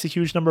attracts a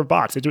huge number of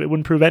bots. It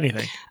wouldn't prove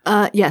anything.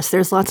 Yes,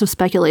 there's lots of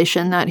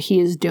speculation that he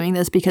is doing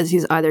this because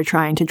he's either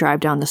trying to drive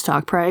down the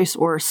stock price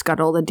or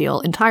scuttle the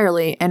deal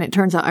entirely. And it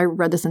turns out, I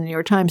read this in the New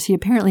York Times, he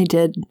apparently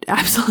did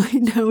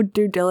absolutely no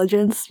due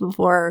diligence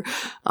before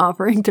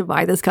offering to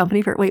buy this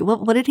company for, wait,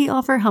 what did he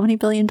offer? How many $1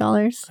 billion?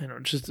 I don't know,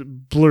 just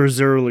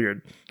blurs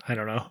earlier. I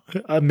don't know,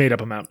 a made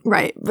up amount.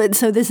 Right. But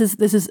so this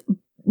is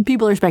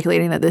people are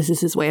speculating that this is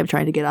his way of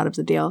trying to get out of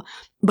the deal,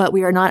 but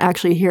we are not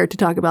actually here to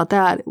talk about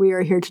that. We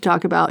are here to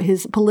talk about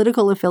his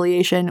political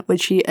affiliation,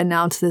 which he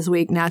announced this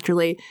week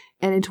naturally.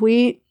 In a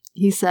tweet,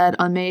 he said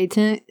on May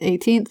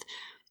 18th,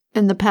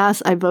 in the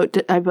past, I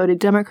voted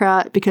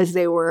Democrat because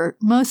they were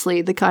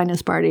mostly the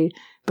kindness party,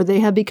 but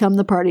they have become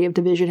the party of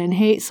division and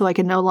hate, so I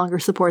can no longer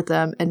support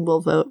them and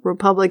will vote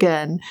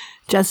Republican.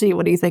 Jesse,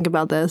 what do you think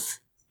about this?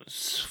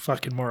 It's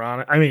fucking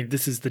moronic. I mean,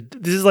 this is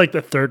like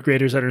the third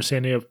graders'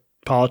 understanding of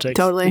politics.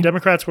 Totally. The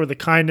Democrats were the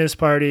kindness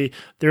party.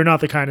 They're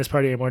not the kindness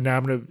party anymore. Now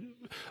I'm going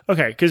to...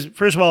 Okay, because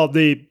first of all,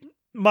 the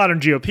modern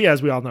GOP,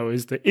 as we all know,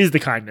 is the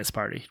kindness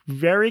party.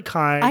 Very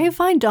kind. I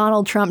find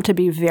Donald Trump to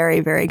be very,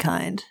 very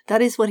kind.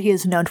 That is what he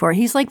is known for.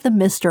 He's like the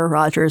Mr.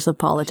 Rogers of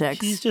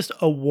politics. He's just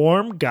a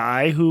warm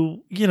guy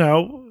who,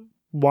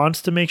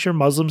 wants to make sure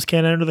Muslims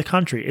can't enter the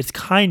country. It's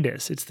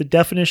kindness. It's the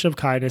definition of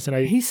kindness.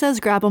 And he says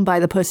grab him by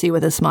the pussy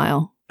with a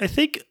smile. I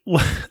think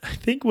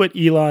what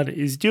Elon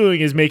is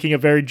doing is making a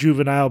very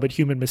juvenile but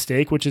human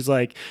mistake, which is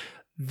like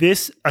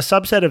a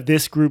subset of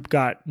this group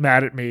got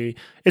mad at me.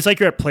 It's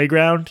like you're at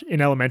playground in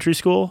elementary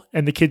school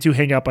and the kids who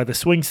hang out by the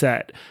swing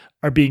set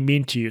are being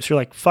mean to you. So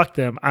you're like, fuck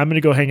them. I'm going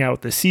to go hang out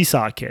with the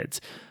seesaw kids.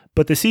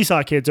 But the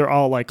seesaw kids are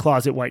all like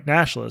closet white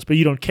nationalists, but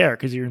you don't care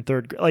because you're in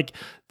third grade. Like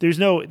there's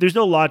no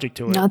logic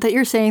to it. Not that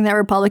you're saying that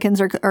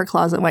Republicans are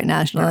closet white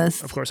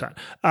nationalists. No, of course not.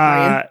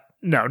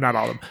 No, not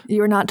all of them.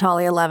 You were not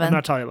Tolly 11. I'm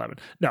not Tolly 11.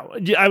 No,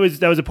 that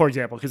was a poor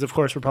example because, of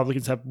course,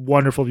 Republicans have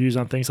wonderful views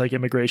on things like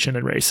immigration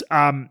and race.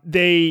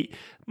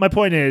 My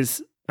point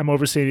is, I'm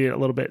overstating it a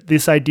little bit.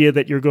 This idea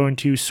that you're going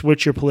to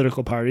switch your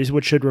political parties,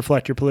 which should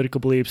reflect your political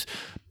beliefs,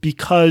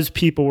 because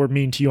people were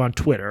mean to you on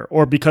Twitter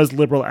or because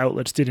liberal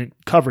outlets didn't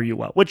cover you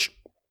well, which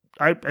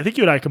I think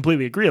you and I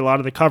completely agree. A lot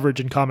of the coverage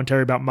and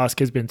commentary about Musk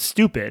has been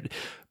stupid,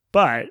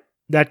 but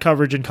that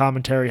coverage and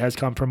commentary has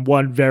come from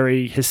one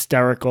very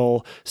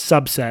hysterical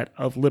subset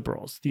of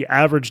liberals. The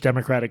average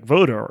Democratic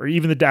voter, or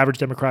even the average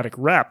Democratic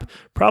rep,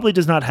 probably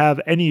does not have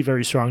any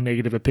very strong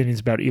negative opinions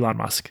about Elon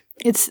Musk.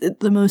 It's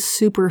the most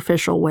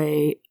superficial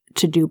way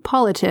to do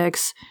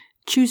politics.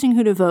 Choosing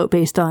who to vote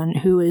based on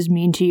who is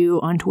mean to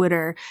you on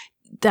Twitter,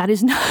 that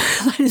is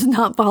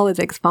not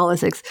politics.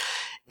 Politics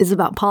is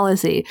about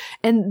policy.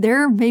 And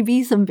there may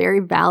be some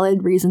very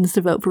valid reasons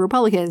to vote for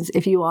Republicans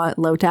if you want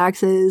low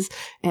taxes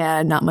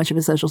and not much of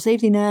a social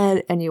safety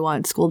net, and you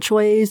want school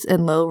choice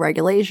and low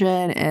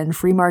regulation and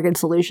free market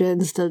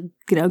solutions to,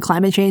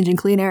 climate change and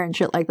clean air and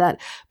shit like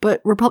that.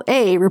 But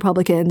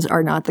Republicans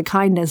are not the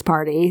kindness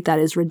party. That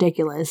is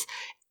ridiculous.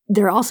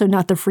 they're also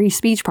not the free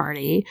speech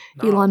party.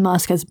 No. Elon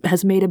Musk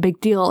has made a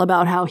big deal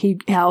about how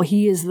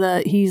he's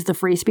the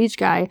free speech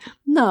guy.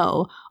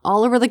 No,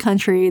 all over the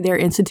country, they're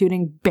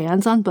instituting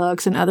bans on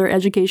books and other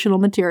educational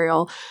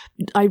material.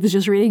 I was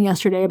just reading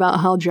yesterday about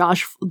how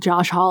Josh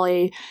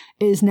Hawley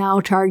is now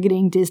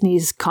targeting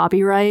Disney's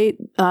copyright,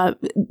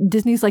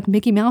 Disney's like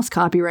Mickey Mouse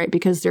copyright,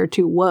 because they're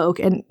too woke.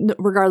 And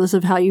regardless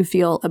of how you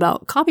feel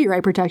about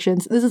copyright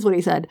protections, this is what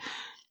he said.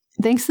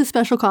 Thanks to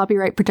special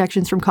copyright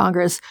protections from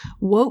Congress,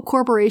 woke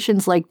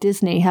corporations like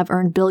Disney have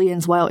earned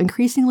billions while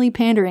increasingly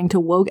pandering to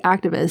woke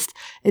activists.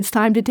 It's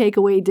time to take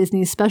away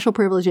Disney's special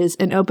privileges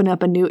and open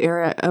up a new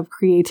era of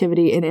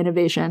creativity and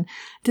innovation.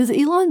 Does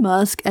Elon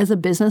Musk, as a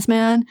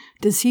businessman,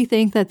 does he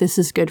think that this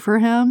is good for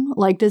him?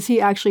 Like, does he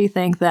actually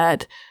think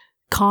that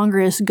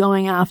Congress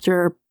going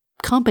after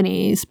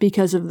companies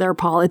because of their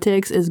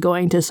politics is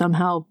going to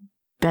somehow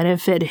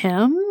benefit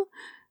him?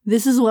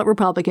 This is what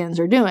Republicans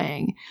are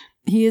doing.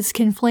 He is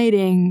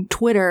conflating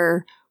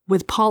Twitter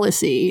with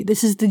policy.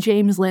 This is the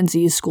James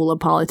Lindsay's school of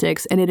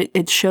politics, and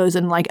it shows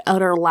in like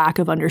utter lack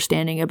of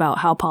understanding about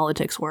how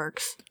politics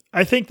works.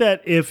 I think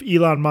that if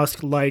Elon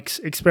Musk likes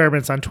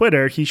experiments on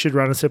Twitter, he should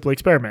run a simple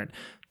experiment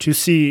to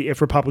see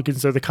if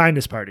Republicans are the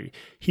kindness party.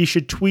 He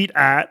should tweet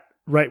at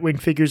right-wing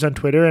figures on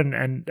Twitter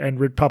and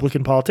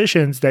Republican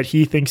politicians that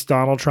he thinks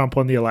Donald Trump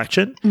won the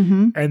election,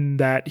 and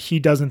that he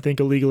doesn't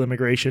think illegal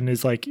immigration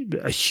is like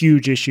a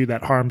huge issue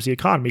that harms the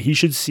economy. He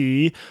should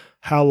see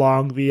how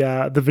long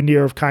the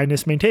veneer of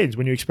kindness maintains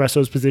when you express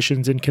those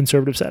positions in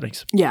conservative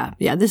settings. Yeah.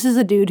 This is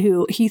a dude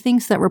who he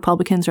thinks that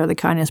Republicans are the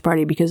kindness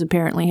party because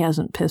apparently he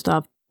hasn't pissed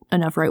off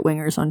enough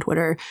right-wingers on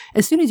Twitter.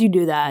 As soon as you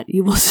do that,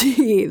 you will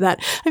see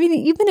that. I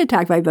mean, you've been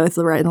attacked by both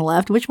the right and the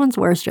left. Which one's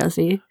worse,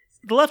 Jesse?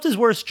 The left is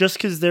worse just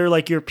because they're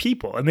like your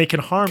people and they can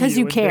harm you. Because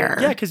you care.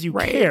 Yeah, because you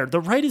care. The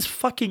right is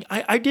fucking...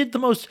 I did the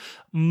most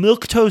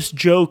milquetoast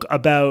joke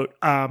about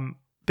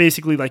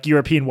basically like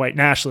European white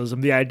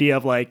nationalism, the idea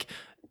of like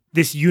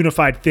this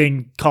unified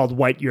thing called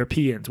white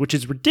Europeans, which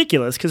is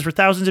ridiculous because for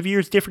thousands of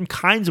years, different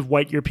kinds of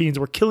white Europeans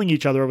were killing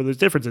each other over those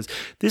differences.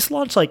 This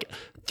launched like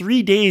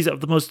 3 days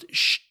of the most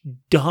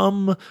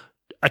dumb,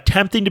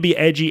 attempting to be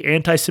edgy,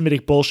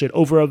 anti-Semitic bullshit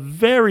over a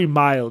very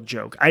mild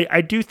joke.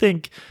 I do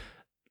think...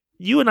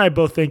 You and I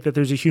both think that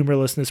there's a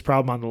humorlessness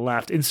problem on the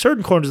left. In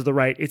certain corners of the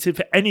right, it's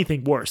if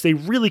anything worse. They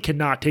really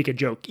cannot take a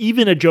joke.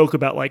 Even a joke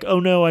about like,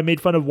 oh no, I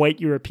made fun of white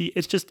European.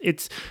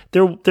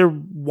 They're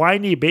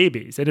whiny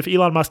babies. And if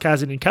Elon Musk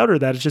hasn't encountered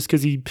that, it's just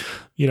because he,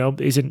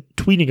 isn't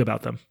tweeting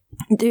about them.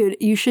 Dude,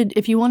 you should,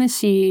 if you want to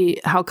see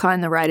how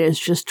kind the right is,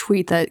 just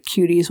tweet that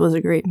Cuties was a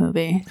great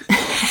movie.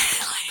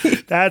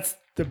 That's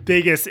the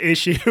biggest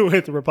issue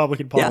with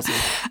Republican policy.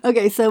 Yeah.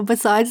 Okay, so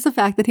besides the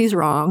fact that he's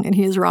wrong, and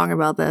he is wrong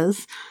about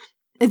this,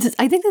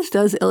 I think this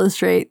does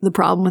illustrate the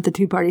problem with the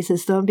two-party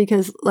system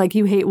because, like,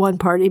 you hate one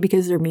party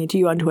because they're mean to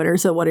you on Twitter.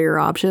 So, what are your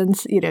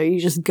options? You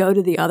just go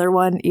to the other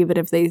one,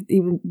 even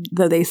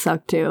though they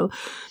suck too.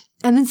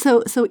 And then,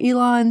 so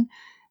Elon,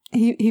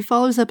 he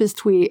follows up his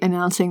tweet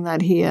announcing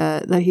that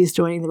he's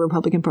joining the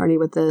Republican Party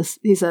with this.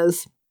 He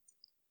says,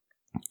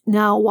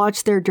 "Now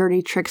watch their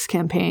dirty tricks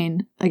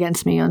campaign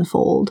against me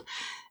unfold."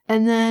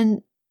 And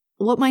then,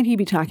 what might he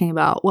be talking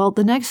about? Well,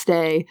 the next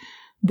day,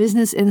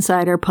 Business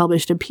Insider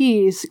published a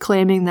piece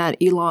claiming that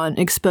Elon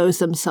exposed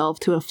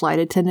himself to a flight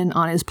attendant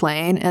on his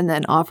plane and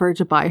then offered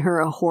to buy her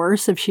a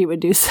horse if she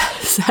would do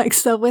sex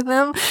stuff with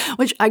him,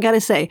 which I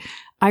gotta say,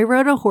 I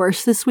rode a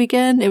horse this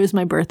weekend. It was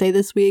my birthday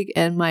this week,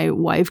 and my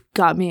wife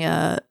got me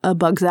a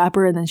bug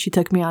zapper, and then she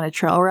took me on a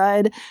trail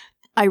ride.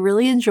 I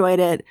really enjoyed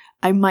it.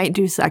 I might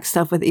do sex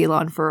stuff with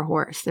Elon for a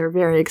horse. They're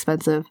very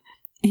expensive.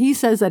 He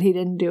says that he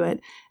didn't do it,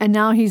 and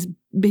now he's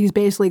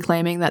basically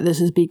claiming that this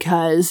is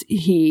because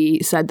he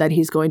said that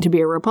he's going to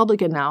be a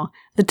Republican now.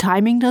 The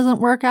timing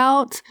doesn't work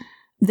out.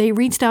 They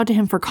reached out to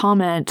him for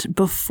comment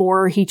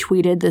before he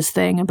tweeted this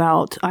thing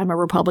about, I'm a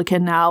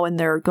Republican now and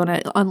they're going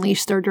to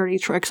unleash their dirty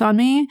tricks on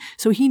me.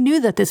 So he knew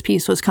that this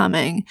piece was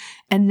coming.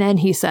 And then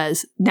he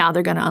says, now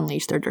they're going to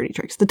unleash their dirty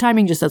tricks. The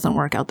timing just doesn't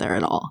work out there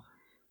at all.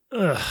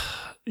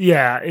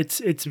 Yeah, it's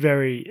just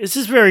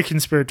very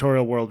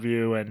conspiratorial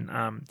worldview,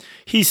 and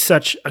he's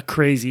such a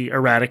crazy,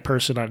 erratic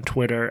person on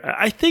Twitter.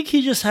 I think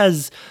he just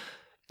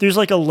there's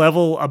like a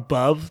level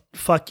above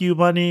fuck you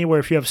money where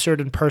if you have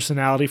certain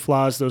personality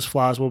flaws, those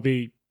flaws will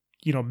be,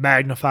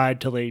 magnified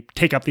till they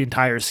take up the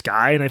entire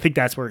sky. And I think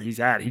that's where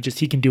he's at.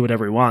 He can do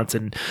whatever he wants.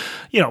 And,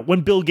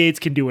 when Bill Gates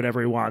can do whatever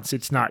he wants,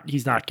 he's not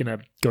going to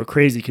go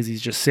crazy because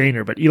he's just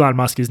saner. But Elon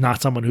Musk is not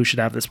someone who should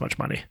have this much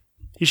money.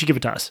 He should give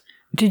it to us.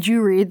 Did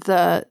you read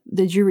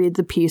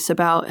the piece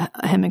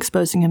about him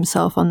exposing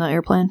himself on the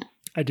airplane?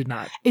 I did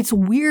not. It's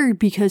weird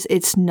because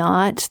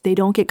they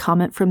don't get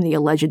comment from the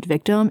alleged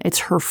victim. It's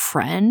her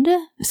friend.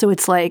 So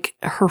it's like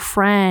her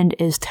friend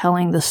is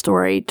telling the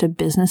story to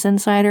Business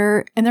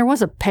Insider, and there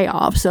was a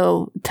payoff.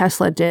 So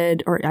Tesla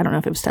did, or I don't know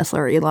if it was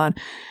Tesla or Elon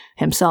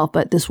himself,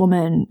 but this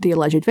woman, the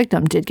alleged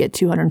victim, did get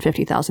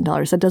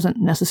 $250,000. That doesn't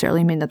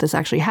necessarily mean that this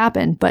actually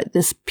happened, but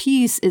this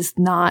piece is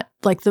not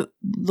like the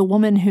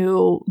woman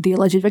who the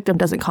alleged victim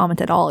doesn't comment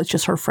at all. It's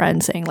just her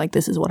friend saying like,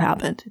 this is what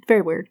happened. It's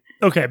very weird.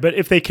 Okay, but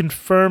if they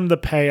confirm the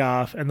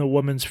payoff and the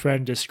woman's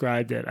friend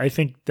described it, I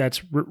think that's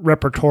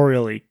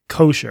repertorially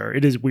kosher.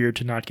 It is weird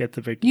to not get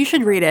the victim. You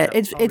should read it.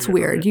 It's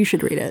weird. You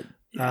should read it.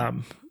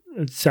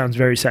 It sounds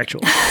very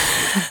sexual.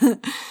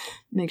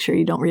 Make sure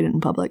you don't read it in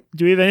public.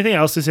 Do we have anything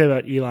else to say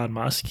about Elon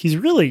Musk? He's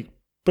really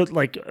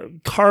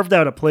carved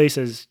out a place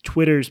as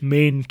Twitter's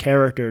main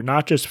character,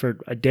 not just for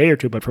a day or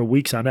two, but for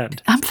weeks on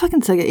end. I'm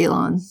fucking sick of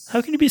Elon.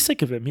 How can you be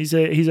sick of him? He's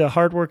a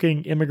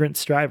hardworking immigrant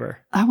striver.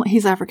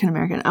 He's African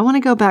American. I want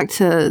to go back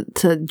to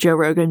Joe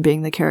Rogan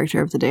being the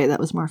character of the day. That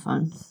was more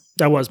fun.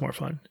 That was more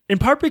fun. In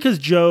part because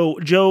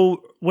Joe,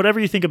 whatever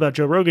you think about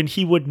Joe Rogan,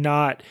 he would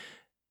not.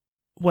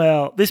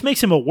 Well, this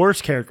makes him a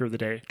worse character of the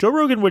day. Joe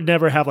Rogan would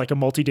never have like a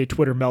multi-day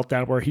Twitter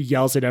meltdown where he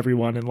yells at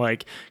everyone and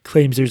like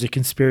claims there's a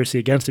conspiracy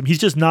against him. He's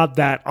just not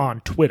that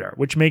on Twitter,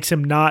 which makes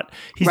him not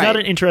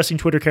an interesting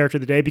Twitter character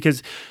of the day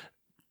because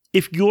he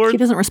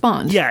doesn't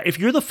respond. Yeah, if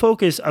you're the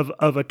focus of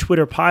a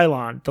Twitter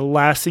pylon, the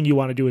last thing you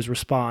want to do is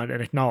respond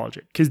and acknowledge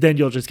it because then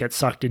you'll just get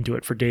sucked into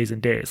it for days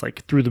and days,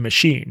 like through the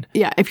machine.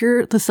 Yeah, if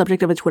you're the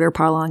subject of a Twitter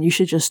pylon, you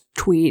should just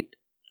tweet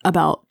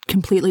about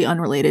completely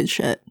unrelated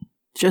shit.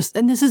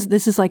 And this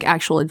is like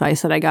actual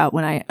advice that I got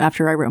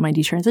after I wrote my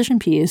detransition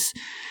piece.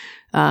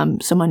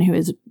 Someone who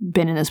has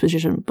been in this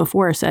position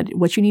before said,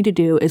 what you need to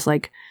do is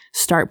like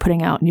start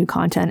putting out new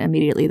content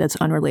immediately that's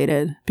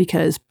unrelated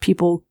because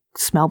people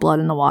smell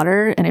blood in the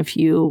water. And if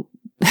you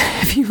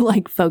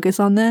like focus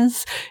on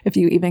this, if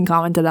you even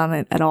commented on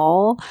it at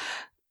all,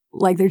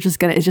 like it's just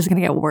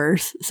gonna get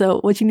worse. So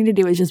what you need to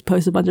do is just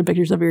post a bunch of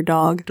pictures of your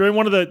dog. During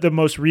one of the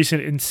most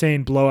recent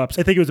insane blowups,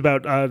 I think it was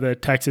about the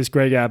Texas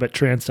Greg Abbott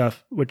trans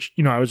stuff, which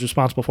I was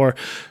responsible for.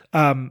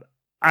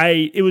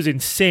 It was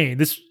insane.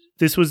 This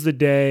was the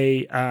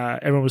day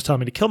everyone was telling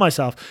me to kill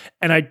myself.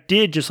 And I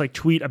did just like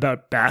tweet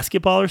about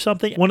basketball or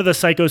something. One of the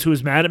psychos who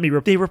was mad at me,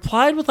 they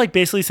replied with like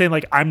basically saying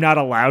like, I'm not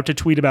allowed to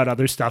tweet about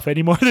other stuff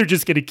anymore. They're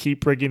just going to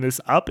keep bringing this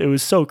up. It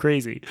was so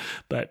crazy,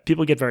 but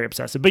people get very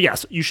obsessive. But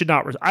yes, you should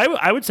not.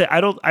 I would say,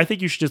 I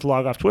think you should just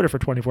log off Twitter for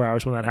 24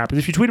 hours when that happens.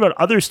 If you tweet about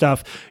other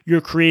stuff,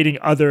 you're creating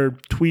other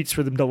tweets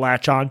for them to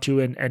latch onto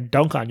and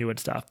dunk on you and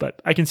stuff.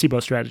 But I can see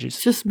both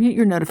strategies. Just mute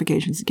your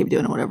notifications and keep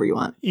doing whatever you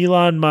want.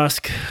 Elon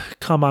Musk,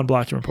 come on,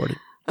 Blocked and Reported.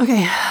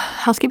 Okay,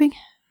 housekeeping?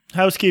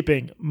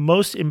 Housekeeping.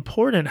 Most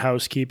important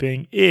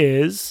housekeeping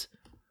is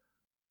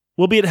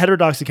we'll be at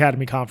Heterodox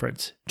Academy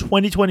Conference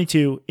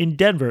 2022 in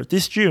Denver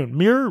this June.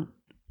 Can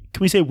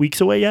we say weeks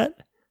away yet?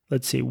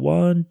 Let's see.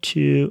 1,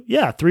 2,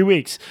 3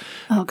 weeks.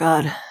 Oh,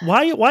 God.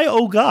 Why,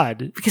 oh,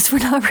 God? Because we're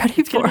not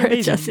ready for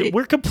it, Jesse.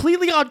 We're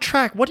completely on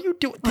track. What are you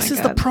doing? This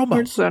is the promo.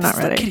 We're so not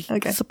ready. Okay.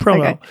 This is the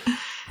promo. Okay.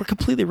 We're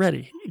completely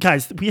ready.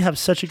 Guys, we have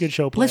such a good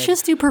show planned. Let's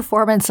just do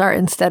performance art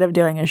instead of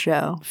doing a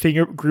show.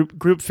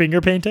 Group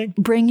finger painting?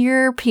 Bring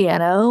your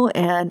piano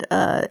and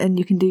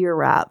you can do your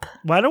rap.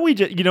 Why don't we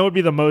just, what would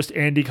be the most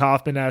Andy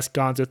Kaufman-esque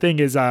Gonzo thing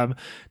is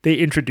they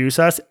introduce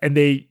us and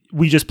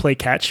we just play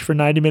catch for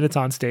 90 minutes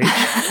on stage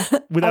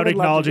without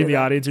acknowledging the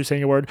audience or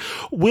saying a word.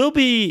 We'll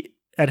be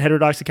at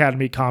Heterodox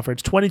Academy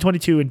Conference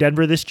 2022 in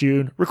Denver this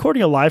June,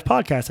 recording a live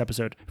podcast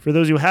episode. For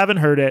those who haven't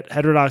heard it,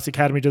 Heterodox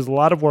Academy does a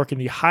lot of work in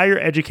the higher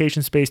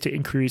education space to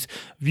increase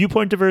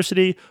viewpoint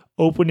diversity,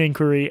 open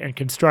inquiry, and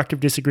constructive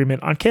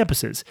disagreement on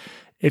campuses.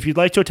 If you'd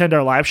like to attend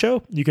our live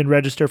show, you can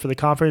register for the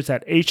conference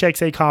at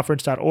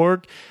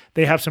hxaconference.org.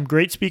 They have some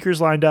great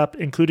speakers lined up,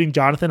 including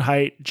Jonathan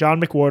Haidt,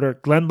 John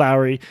McWhorter, Glenn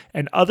Lowry,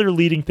 and other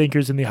leading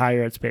thinkers in the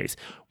higher ed space.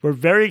 We're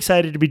very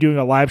excited to be doing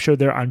a live show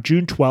there on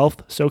June 12th,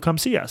 so come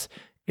see us.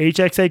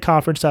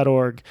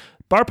 hxaconference.org.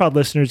 BarPod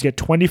listeners get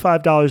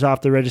 $25 off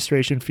the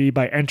registration fee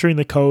by entering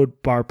the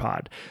code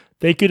BarPod.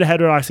 Thank you to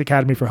Heterodox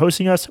Academy for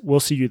hosting us. We'll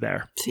see you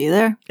there. See you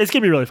there. It's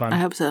going to be really fun. I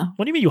hope so.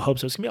 What do you mean you hope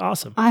so? It's going to be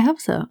awesome. I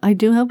hope so. I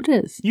do hope it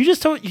is. You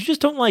just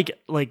don't like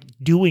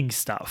doing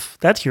stuff.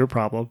 That's your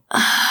problem.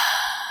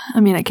 I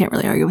mean, I can't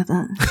really argue with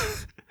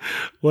that.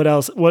 What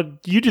else?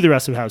 You do the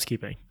rest of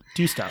housekeeping.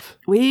 Do stuff.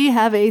 We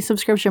have a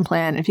subscription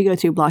plan. If you go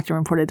to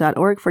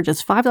blockedandreported.org for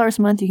just $5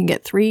 a month, you can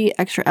get 3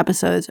 extra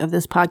episodes of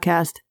this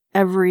podcast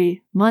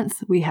every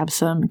month. We have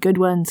some good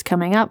ones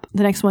coming up.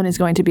 The next one is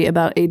going to be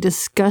about a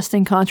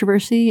disgusting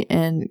controversy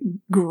in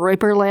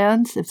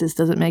Groiperland. If this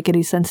doesn't make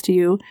any sense to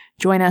you,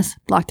 join us,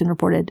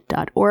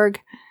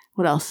 blockedandreported.org.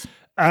 What else?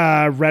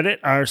 Reddit.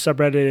 Our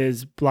subreddit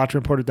is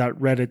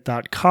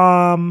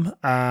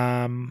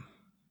blockedandreported.reddit.com.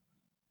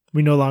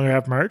 We no longer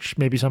have merch.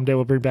 Maybe someday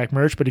we'll bring back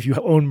merch, but if you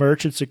own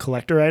merch, it's a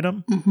collector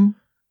item. Mm-hmm.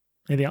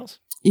 Anything else?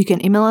 You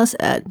can email us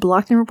at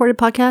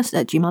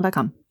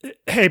blockedandreportedpodcast@gmail.com.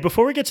 Hey,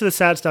 before we get to the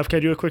sad stuff, can I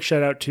do a quick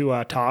shout out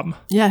to Tom?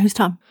 Yeah, who's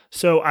Tom?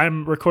 So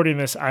I'm recording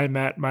this. I'm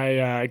at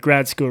my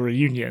grad school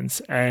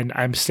reunions, and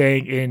I'm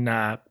staying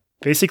in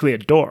basically a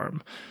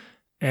dorm.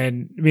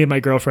 And me and my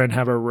girlfriend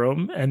have a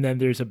room, and then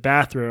there's a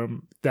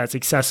bathroom that's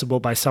accessible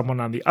by someone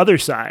on the other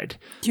side.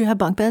 Do you have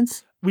bunk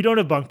beds? We don't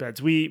have bunk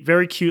beds. We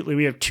very cutely,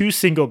 we have 2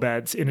 single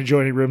beds in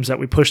adjoining rooms that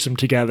we push them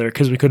together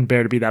because we couldn't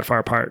bear to be that far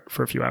apart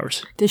for a few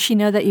hours. Does she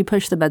know that you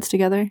push the beds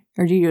together?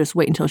 Or do you just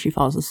wait until she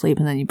falls asleep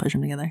and then you push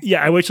them together?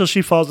 Yeah, I wait till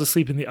she falls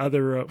asleep in the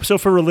other room. So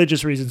for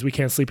religious reasons, we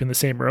can't sleep in the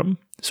same room.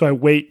 So I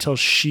wait till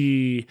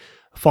she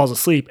falls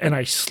asleep and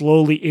I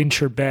slowly inch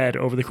her bed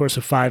over the course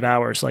of 5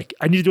 hours. Like,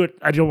 I need to do it.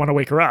 I don't want to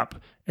wake her up.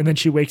 And then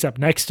she wakes up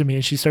next to me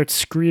and she starts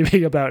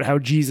screaming about how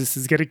Jesus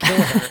is going to kill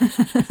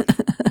her.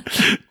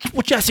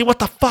 Well, Jesse, what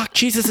the fuck?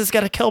 Jesus is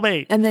going to kill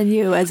me. And then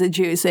you, as a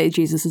Jew, say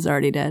Jesus is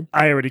already dead.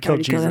 I already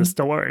killed Jesus.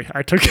 Don't worry.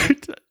 I took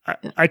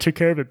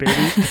care of it, baby.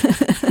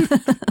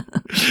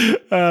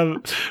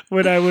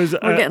 When I was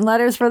we're getting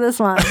letters for this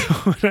one.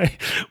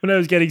 when I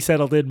was getting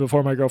settled in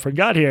before my girlfriend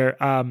got here,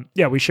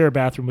 we share a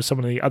bathroom with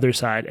someone on the other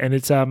side, and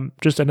it's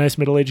just a nice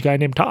middle-aged guy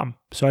named Tom.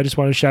 So I just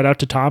want to shout out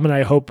to Tom, and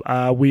I hope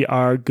we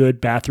are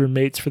good bathroom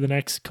mates for the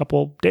next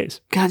couple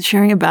days. God,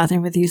 sharing a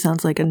bathroom with you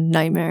sounds like a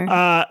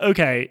nightmare.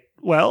 Okay.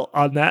 Well,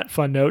 on that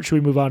fun note, should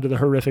we move on to the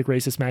horrific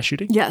racist mass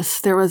shooting?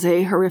 Yes, there was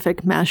a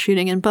horrific mass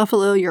shooting in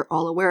Buffalo. You're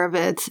all aware of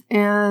it.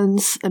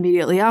 And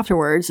immediately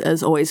afterwards,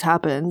 as always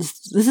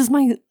happens, this is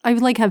I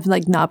have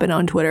not been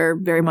on Twitter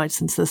very much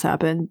since this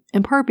happened,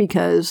 in part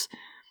because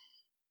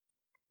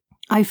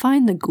I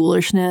find the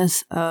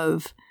ghoulishness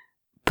of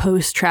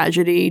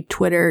post-tragedy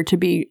Twitter to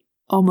be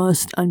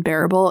almost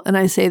unbearable. And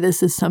I say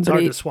this as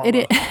somebody... It's hard to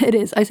swallow. It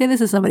is. I say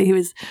this as somebody who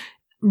is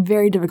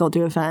very difficult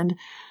to offend.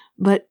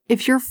 But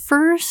if your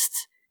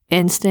first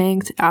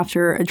instinct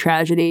after a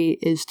tragedy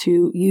is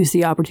to use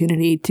the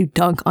opportunity to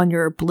dunk on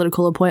your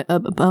political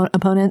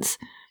opponents,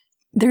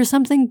 there's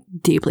something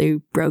deeply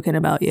broken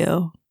about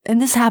you.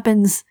 And this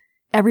happens.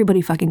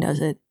 Everybody fucking does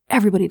it.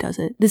 Everybody does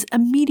it. This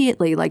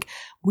immediately,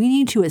 we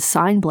need to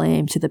assign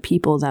blame to the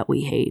people that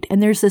we hate.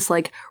 And there's this,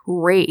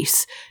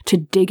 race to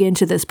dig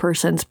into this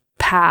person's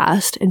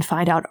past and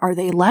find out, are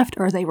they left?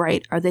 Are they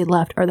right? Are they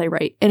left? Are they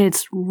right? And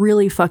it's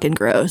really fucking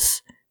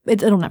gross.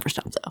 It'll never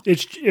stop, though.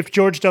 If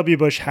George W.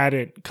 Bush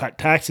hadn't cut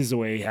taxes the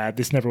way he had,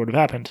 this never would have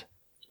happened.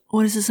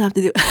 What does this have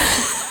to do?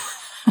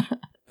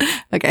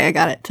 Okay, I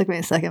got it. Took me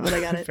a second, but I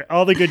got it.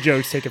 All the good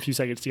jokes take a few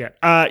seconds to get.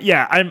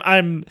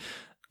 I'm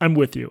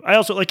with you. I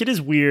also it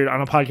is weird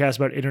on a podcast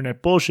about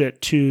internet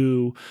bullshit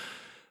to.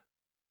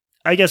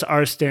 I guess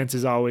our stance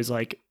is always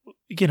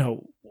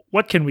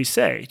what can we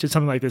say to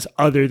something like this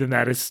other than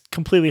that it's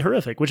completely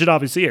horrific, which it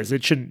obviously is.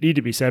 It shouldn't need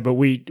to be said, but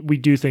we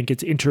do think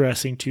it's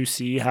interesting to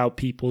see how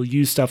people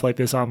use stuff like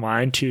this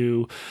online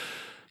to,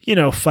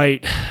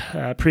 fight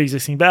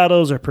pre-existing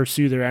battles or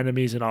pursue their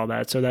enemies and all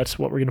that. So that's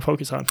what we're going to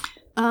focus on.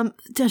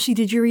 Dashi,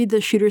 did you read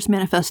the Shooter's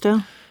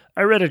Manifesto?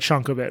 I read a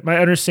chunk of it. My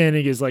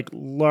understanding is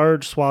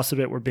large swaths of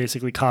it were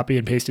basically copy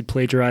and pasted,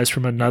 plagiarized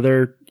from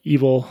another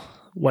evil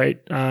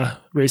white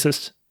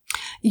racist.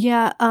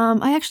 Yeah,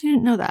 I actually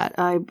didn't know that.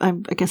 I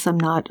guess I'm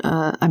not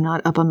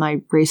up on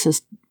my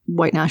racist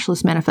white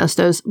nationalist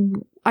manifestos.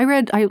 I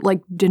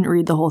didn't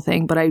read the whole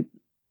thing, but I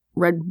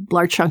read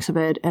large chunks of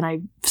it and I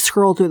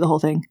scrolled through the whole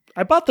thing.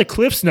 I bought the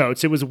Cliff's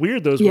Notes. It was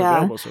weird those were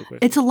available so quick.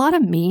 It's a lot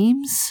of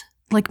memes,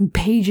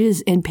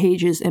 pages and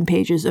pages and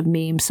pages of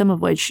memes, some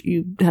of which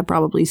you have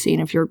probably seen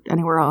if you're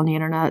anywhere on the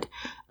internet.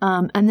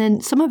 And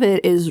then some of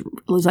it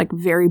was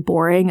very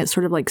boring. It's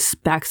sort of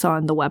specs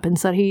on the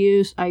weapons that he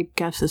used. I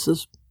guess this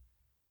is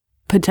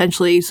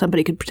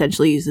somebody could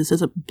potentially use this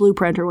as a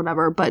blueprint or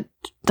whatever, but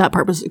that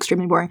part was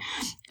extremely boring.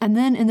 And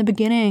then in the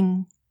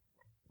beginning,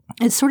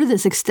 it's sort of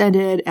this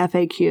extended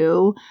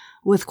FAQ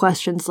with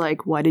questions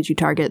like, why did you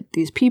target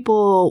these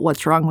people?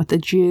 What's wrong with the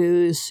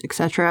Jews,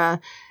 etc.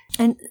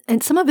 And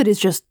some of it is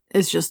just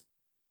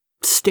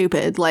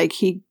stupid.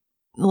 He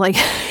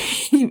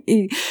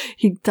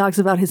talks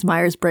about his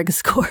Myers-Briggs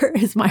score,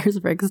 his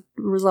Myers-Briggs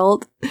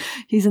result.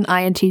 He's an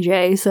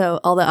INTJ, so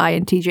all the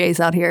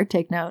INTJs out here,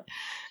 take note.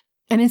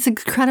 And it's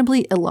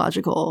incredibly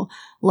illogical.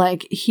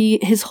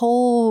 His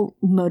whole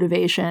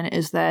motivation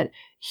is that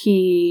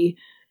he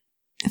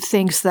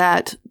thinks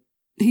that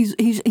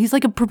he's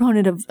like a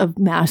proponent of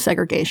mass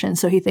segregation.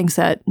 So he thinks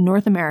that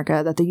North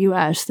America, that the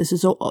U.S., this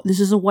is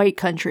a white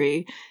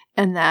country,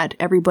 and that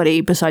everybody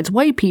besides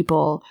white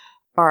people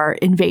are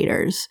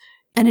invaders.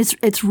 And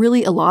it's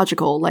really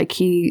illogical.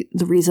 The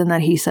reason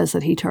that he says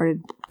that he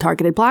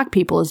targeted black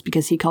people is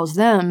because he calls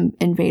them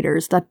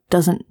invaders. That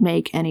doesn't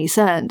make any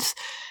sense.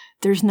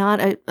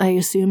 I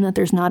assume that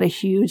there's not a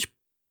huge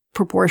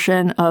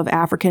proportion of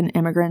African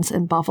immigrants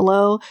in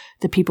Buffalo.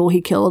 The people he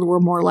killed were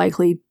more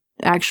likely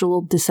actual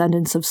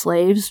descendants of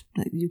slaves.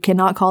 You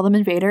cannot call them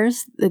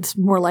invaders. It's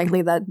more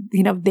likely that,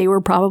 they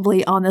were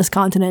probably on this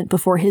continent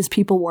before his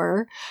people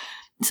were.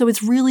 So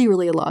it's really,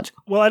 really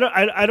illogical. Well,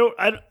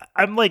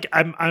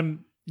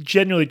 I'm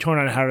genuinely torn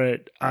on how to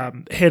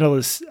handle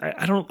this.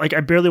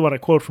 I barely want to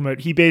quote from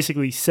it. He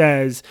basically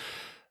says,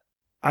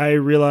 I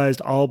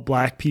realized all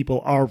black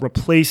people are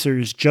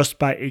replacers just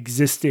by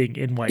existing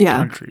in white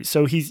countries.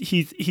 So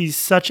he's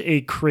such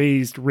a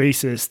crazed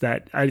racist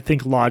that I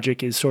think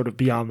logic is sort of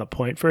beyond the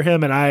point for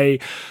him.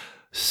 And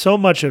so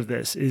much of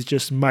this is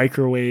just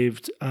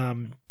microwaved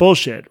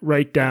bullshit,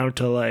 right down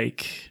to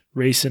like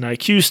race and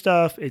IQ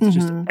stuff. It's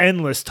just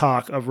endless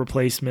talk of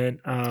replacement.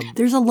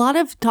 There's a lot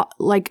of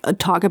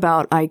talk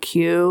about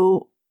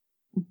IQ,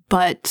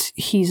 but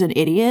he's an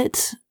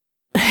idiot.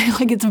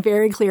 Like, it's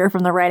very clear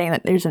from the writing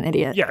that there's an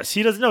idiot. Yes,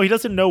 he doesn't know. He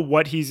doesn't know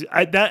what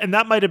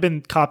that might have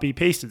been copy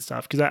pasted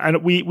stuff,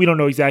 because we don't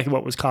know exactly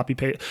what was copy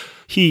paste.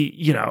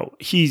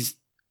 He's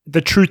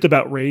the truth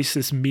about race.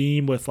 This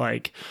meme with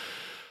like,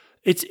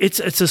 it's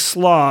a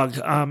slog.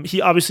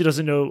 He obviously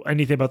doesn't know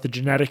anything about the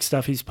genetic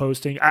stuff he's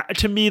posting.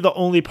 To me, the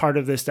only part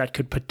of this that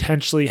could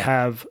potentially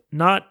have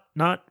not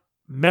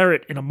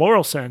merit in a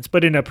moral sense,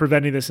 but in a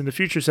preventing this in the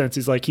future sense,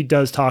 is like he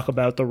does talk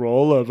about the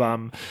role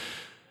of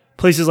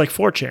places like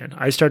 4chan.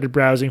 I started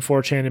browsing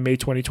 4chan in May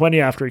 2020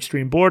 after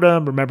extreme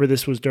boredom. Remember,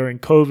 this was during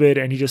COVID,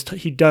 and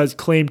he does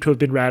claim to have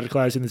been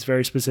radicalized in this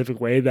very specific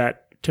way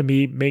that, to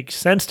me, makes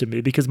sense to me,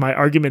 because my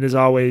argument is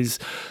always,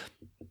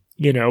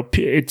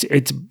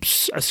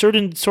 it's a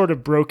certain sort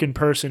of broken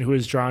person who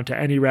is drawn to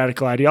any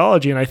radical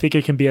ideology, and I think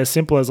it can be as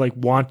simple as like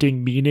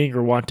wanting meaning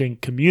or wanting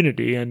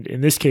community, and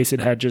in this case, it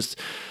had just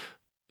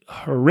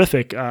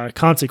horrific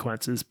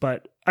consequences.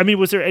 But I mean,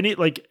 was there any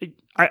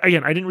I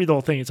didn't read the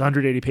whole thing. It's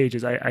 180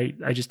 pages. I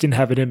just didn't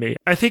have it in me.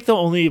 I think the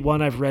only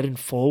one I've read in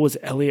full was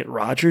Elliot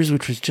Rodgers,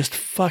 which was just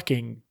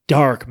fucking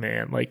dark,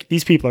 man. Like,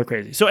 these people are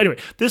crazy. So anyway,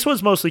 this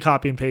was mostly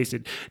copy and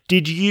pasted.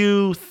 Did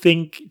you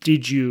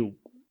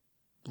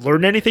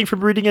learn anything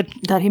from reading it?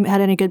 That he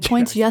had any good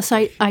points? Yes,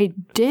 I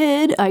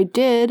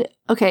did.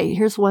 Okay,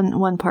 here's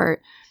one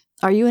part.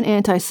 Are you an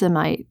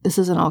anti-Semite? This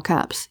is in all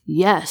caps.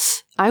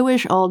 Yes. I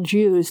wish all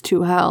Jews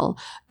to hell.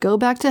 Go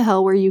back to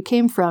hell where you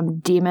came from,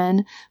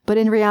 demon. But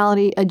in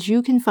reality, a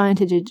Jew confined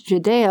to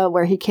Judea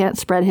where he can't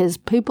spread his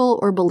people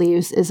or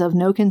beliefs is of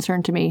no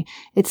concern to me.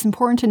 It's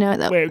important to note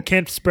that... Wait,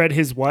 can't spread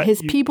his what?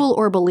 His people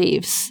or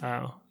beliefs.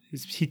 Oh.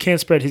 He can't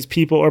spread his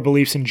people or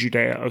beliefs in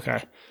Judea.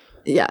 Okay.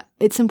 Yeah,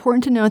 it's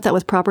important to note that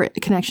with proper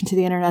connection to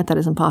the internet, that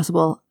is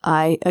impossible.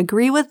 I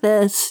agree with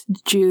this.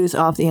 Jews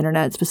off the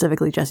internet,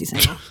 specifically Jesse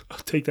Singal. I'll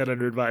take that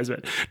under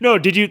advisement. No,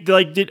 because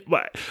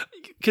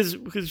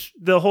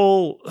the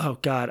whole, oh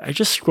God, I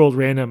just scrolled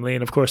randomly,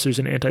 and of course there's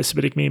an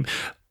anti-Semitic meme.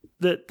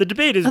 The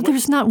debate is...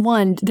 there's not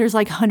one. There's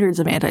like hundreds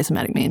of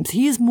anti-Semitic memes.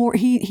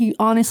 He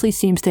honestly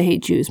seems to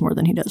hate Jews more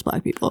than he does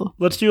black people.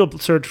 Let's do a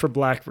search for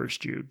black versus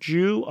Jew.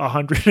 Jew,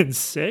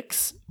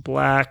 106.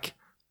 Black,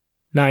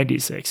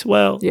 96.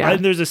 Well, yeah.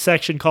 And there's a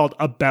section called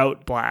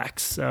About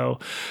Blacks. So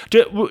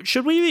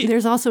should we...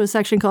 There's also a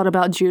section called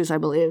About Jews, I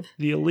believe.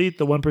 The elite,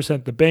 the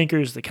 1%, the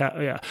bankers,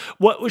 yeah.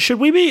 What should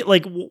we be...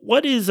 Like,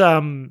 what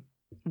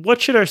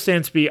should our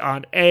stance be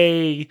on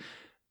A...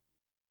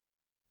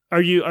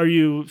 Are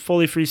you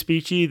fully free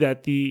speechy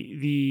that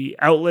the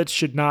outlets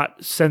should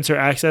not censor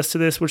access to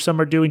this, which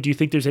some are doing? Do you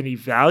think there's any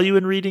value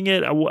in reading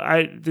it?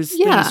 This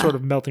thing is sort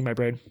of melting my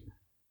brain.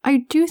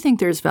 I do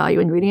think there's value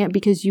in reading it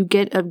because you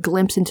get a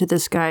glimpse into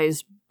this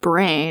guy's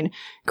brain.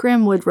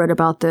 Graham Wood wrote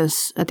about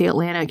this at The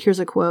Atlantic. Here's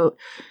a quote.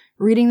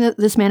 Reading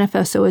this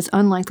manifesto is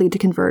unlikely to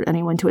convert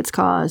anyone to its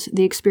cause.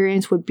 The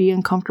experience would be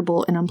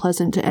uncomfortable and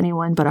unpleasant to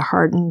anyone but a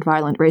hardened,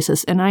 violent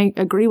racist. And I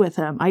agree with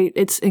him.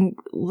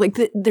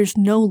 There's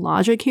no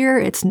logic here.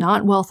 It's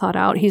not well thought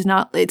out.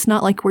 It's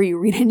not like where you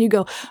read it and you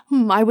go,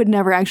 I would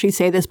never actually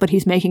say this, but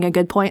he's making a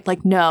good point.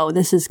 Like, no,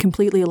 this is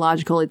completely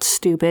illogical. It's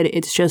stupid.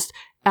 It's just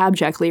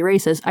abjectly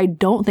racist. I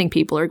don't think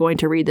people are going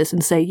to read this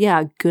and say,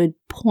 yeah, good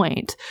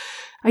point.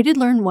 I did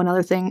learn one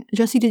other thing.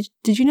 Jesse,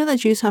 did you know that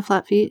Jews have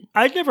flat feet?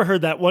 I'd never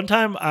heard that. One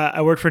time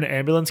I worked for an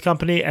ambulance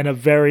company, and a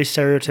very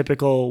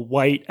stereotypical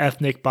white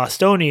ethnic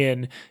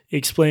Bostonian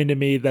explained to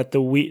me that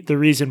the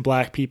reason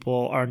black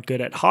people aren't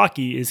good at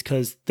hockey is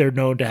because they're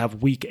known to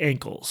have weak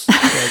ankles.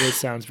 So this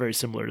sounds very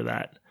similar to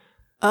that.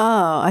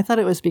 Oh, I thought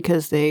it was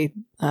because they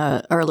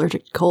are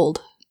allergic to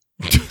cold.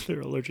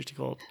 They're allergic to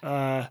cold.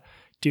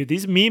 Dude,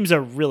 these memes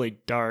are really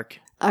dark.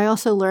 I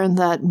also learned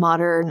that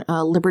modern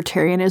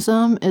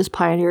libertarianism is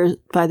pioneered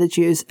by the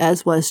Jews,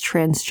 as was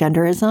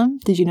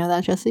transgenderism. Did you know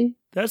that, Jesse?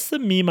 That's the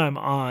meme I'm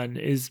on,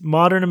 is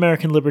modern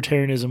American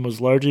libertarianism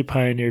was largely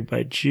pioneered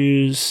by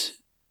Jews.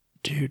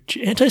 Dude,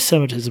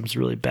 anti-Semitism is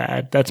really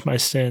bad. That's my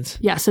stance.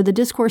 Yeah, so the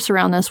discourse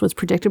around this was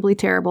predictably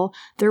terrible.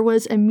 There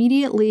was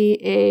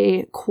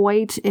immediately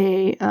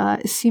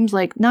seems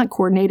like not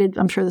coordinated,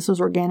 I'm sure this was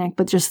organic,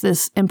 but just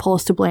this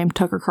impulse to blame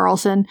Tucker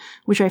Carlson,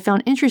 which I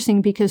found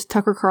interesting because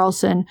Tucker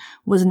Carlson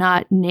was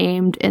not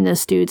named in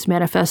this dude's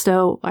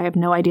manifesto. I have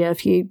no idea if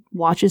he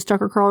watches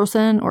Tucker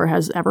Carlson or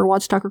has ever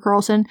watched Tucker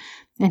Carlson.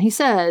 And he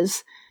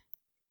says...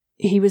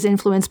 He was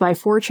influenced by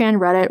 4chan,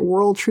 Reddit,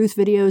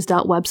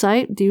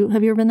 worldtruthvideos.website.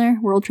 Have you ever been there?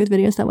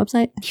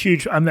 Worldtruthvideos.website?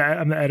 Huge. I'm the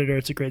editor.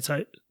 It's a great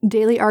site.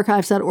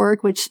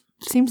 Dailyarchives.org, which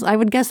seems, I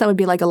would guess that would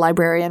be like a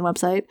librarian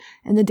website,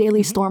 and the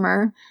Daily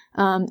Stormer.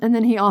 And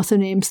then he also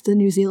names the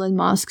New Zealand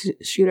mosque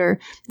shooter.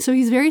 So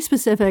he's very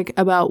specific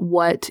about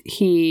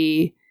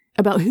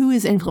about who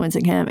is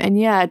influencing him. And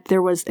yet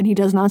and he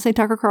does not say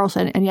Tucker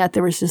Carlson. And yet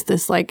there was just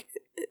this like,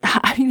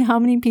 I mean, how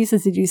many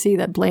pieces did you see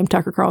that blame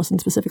Tucker Carlson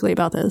specifically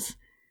about this?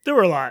 There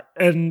were a lot.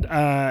 And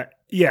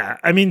yeah,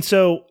 I mean,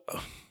 so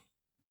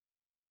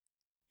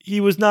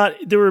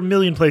there were a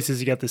million places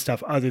to get this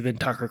stuff other than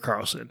Tucker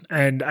Carlson.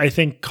 And I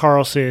think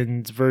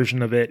Carlson's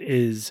version of it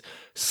is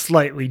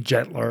slightly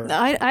gentler.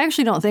 I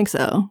actually don't think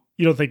so.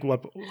 You don't think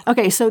what?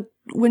 Okay, so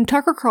when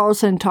Tucker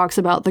Carlson talks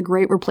about the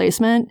Great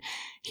Replacement,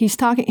 he's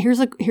talking, here's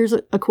a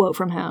quote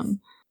from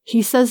him.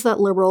 He says that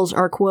liberals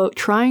are, quote,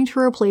 trying to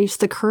replace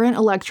the current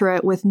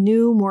electorate with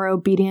new, more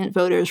obedient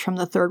voters from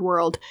the third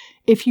world.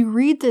 If you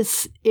read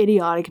this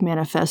idiotic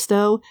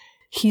manifesto,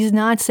 he's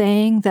not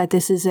saying that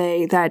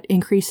that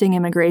increasing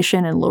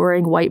immigration and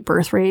lowering white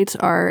birth rates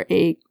are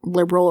a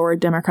liberal or a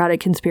Democratic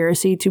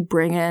conspiracy to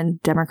bring in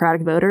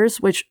Democratic voters,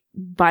 which,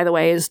 by the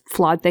way, is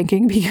flawed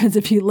thinking, because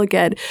if you look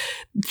at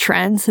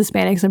trends,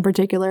 Hispanics in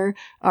particular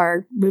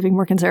are moving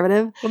more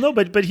conservative. Well, no,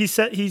 but he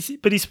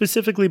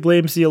specifically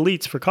blames the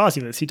elites for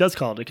causing this. He does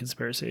call it a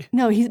conspiracy.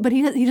 No, he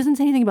doesn't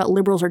say anything about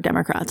liberals or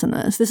Democrats in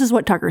this. This is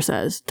what Tucker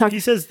says. He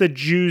says the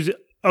Jews.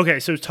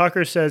 Okay, so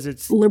Tucker says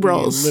it's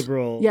liberals.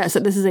 Liberals. Yeah, so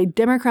this is a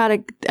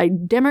Democrat,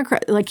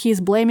 like he's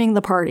blaming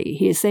the party.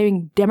 He is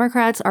saying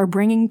Democrats are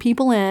bringing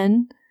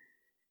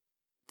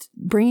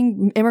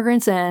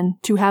immigrants in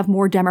to have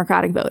more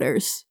Democratic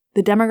voters.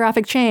 The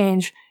demographic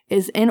change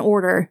is in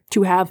order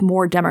to have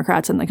more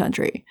Democrats in the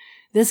country.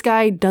 This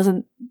guy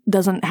doesn't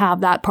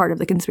have that part of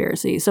the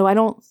conspiracy. So I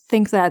don't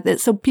think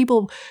so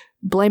people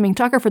blaming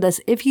Tucker for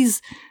this, if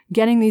he's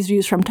getting these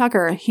views from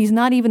Tucker, he's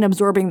not even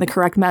absorbing the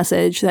correct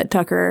message that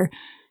Tucker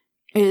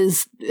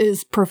is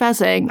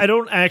professing. I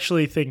don't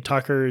actually think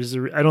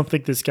I don't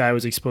think this guy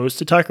was exposed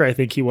to Tucker. I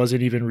think he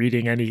wasn't even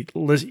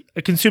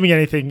consuming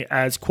anything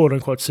as quote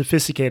unquote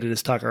sophisticated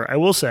as Tucker. I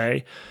will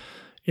say,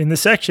 in the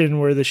section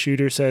where the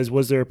shooter says,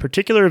 was there a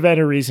particular event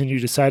or reason you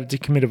decided to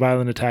commit a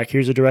violent attack?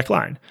 Here's a direct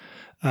line.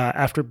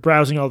 After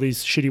browsing all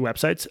these shitty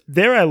websites,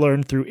 there I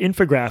learned through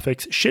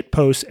infographics, shit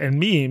posts, and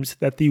memes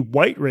that the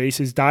white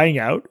race is dying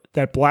out,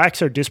 that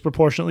blacks are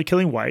disproportionately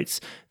killing whites,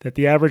 that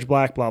the average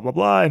black blah, blah,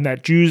 blah, and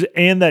that Jews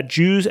and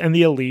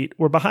the elite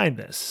were behind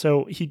this.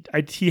 So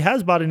he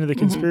has bought into the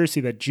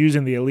conspiracy that Jews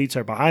and the elites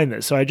are behind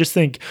this. So I just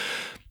think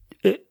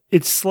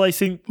it's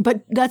slicing.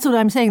 But that's what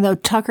I'm saying, though.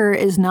 Tucker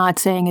is not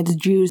saying it's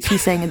Jews.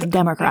 He's saying it's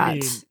Democrats. I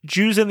mean,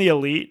 Jews and the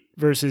elite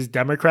versus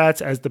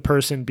Democrats as the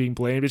person being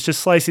blamed. It's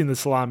just slicing the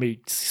salami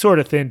sort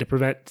of thin to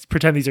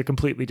pretend these are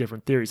completely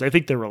different theories. I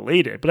think they're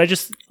related, but I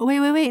just...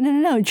 Wait.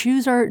 No.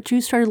 Jews started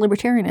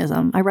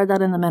libertarianism. I read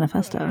that in the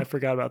manifesto. I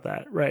forgot about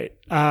that. Right.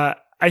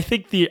 I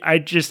think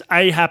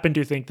I happen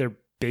to think they're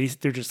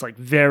just like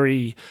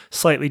very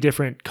slightly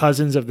different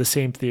cousins of the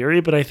same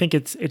theory, but I think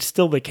it's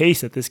still the case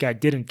that this guy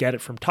didn't get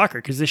it from Tucker,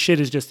 because this shit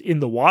is just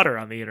in the water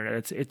on the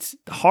internet. It's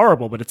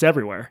horrible, but it's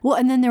everywhere. Well,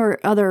 and then there were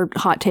other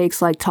hot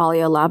takes like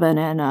Talia Lavin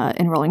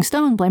in Rolling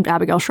Stone blamed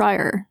Abigail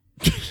Schreier.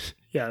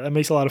 Yeah, that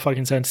makes a lot of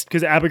fucking sense,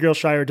 because Abigail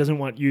Schreier doesn't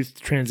want youth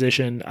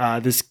transition.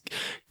 This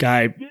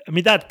guy, I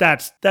mean,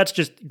 that's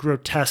just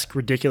grotesque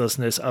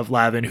ridiculousness of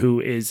Lavin,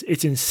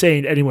 it's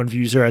insane anyone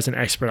views her as an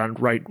expert on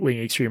right-wing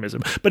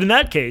extremism. But in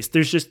that case,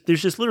 there's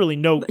just literally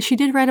no... She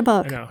did write a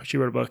book. I know, she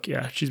wrote a book,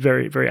 yeah. She's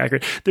very, very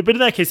accurate. But in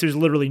that case, there's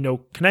literally no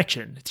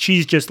connection.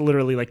 She's just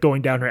literally like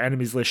going down her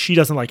enemies list. She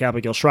doesn't like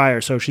Abigail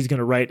Schreier, so she's going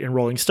to write in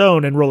Rolling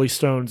Stone, and Rolling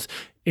Stone's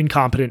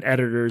incompetent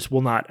editors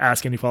will not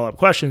ask any follow-up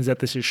questions that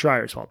this is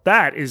Schreier's fault.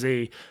 That is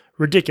a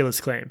ridiculous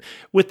claim.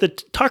 With the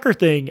Tucker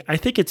thing, I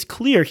think it's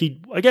clear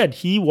he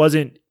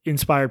wasn't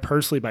inspired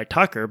personally by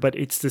Tucker, but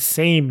it's the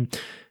same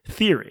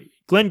theory.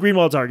 Glenn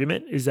Greenwald's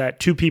argument is that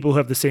two people who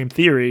have the same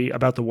theory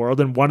about the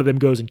world and one of them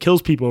goes and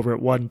kills people over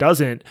it, one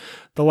doesn't,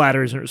 the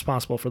latter isn't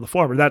responsible for the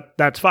former.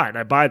 That's fine.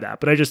 I buy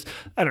that. But I don't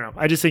know.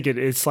 I just think it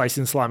is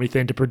slicing salami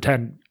thin to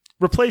pretend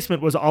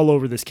replacement was all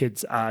over this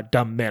kid's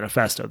dumb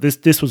manifesto.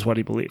 This was what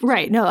he believed.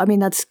 Right. No, I mean,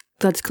 that's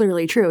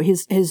clearly true.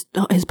 His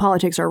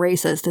politics are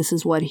racist. This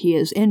is what he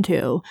is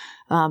into.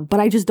 But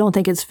I just don't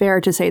think it's fair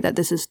to say that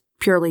this is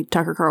purely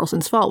Tucker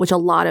Carlson's fault, which a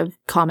lot of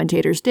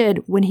commentators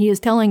did when he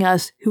is telling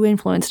us who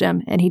influenced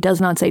him. And he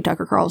does not say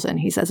Tucker Carlson.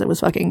 He says it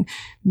was fucking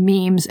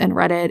memes and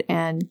Reddit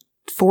and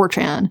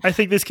 4chan. I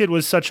think this kid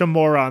was such a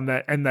moron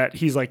that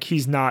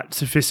he's not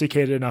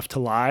sophisticated enough to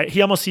lie.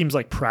 He almost seems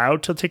like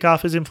proud to take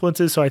off his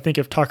influences. So I think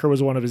if Tucker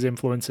was one of his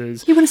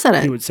influences, he would have said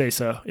it. He would say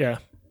so. Yeah.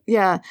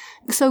 Yeah.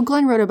 So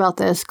Glenn wrote about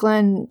this.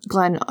 Glenn,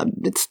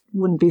 it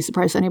wouldn't be a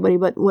surprise to anybody,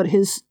 but what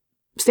his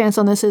stance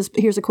on this is,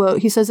 here's a quote.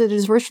 He says, "It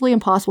is virtually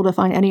impossible to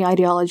find any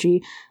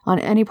ideology on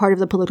any part of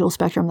the political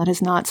spectrum that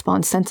has not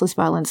spawned senseless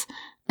violence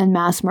and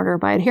mass murder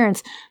by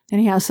adherents." And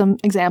he has some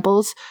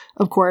examples,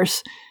 of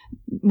course.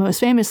 Most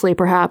famously,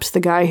 perhaps, the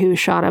guy who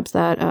shot up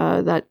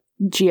that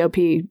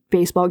GOP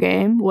baseball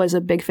game, was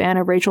a big fan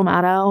of Rachel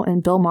Maddow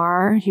and Bill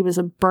Maher. He was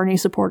a Bernie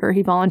supporter.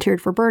 He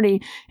volunteered for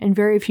Bernie, and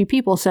very few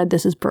people said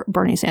this is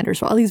Bernie Sanders'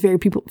 fault. At least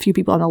few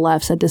people on the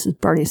left said this is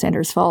Bernie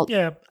Sanders' fault.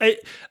 Yeah,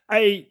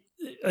 I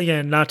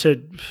again, not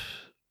to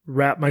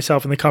wrap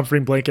myself in the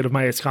comforting blanket of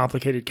my It's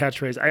Complicated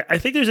catchphrase, I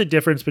think there's a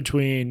difference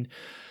between,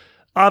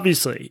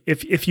 obviously,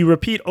 if you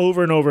repeat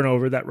over and over and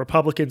over that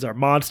Republicans are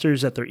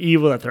monsters, that they're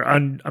evil, that they're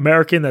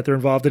un-American, that they're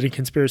involved in a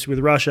conspiracy with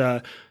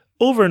Russia,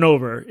 over and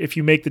over, if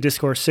you make the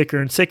discourse sicker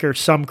and sicker,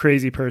 some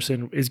crazy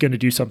person is going to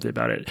do something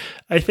about it.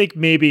 I think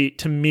maybe,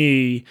 to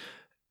me,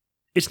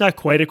 it's not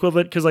quite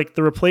equivalent, because like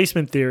the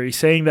replacement theory,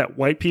 saying that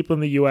white people in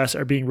the US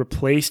are being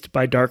replaced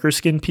by darker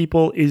skinned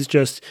people is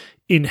just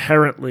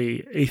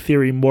inherently a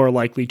theory more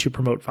likely to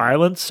promote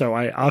violence. So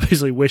I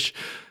obviously wish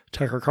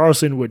Tucker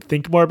Carlson would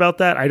think more about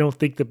that. I don't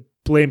think the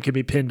blame can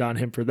be pinned on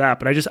him for that,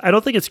 but I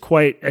don't think it's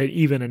quite an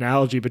even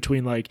analogy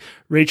between like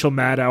Rachel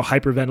Maddow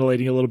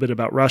hyperventilating a little bit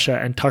about Russia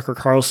and Tucker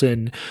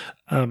Carlson.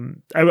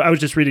 I was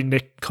just reading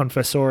Nick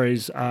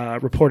Confessore's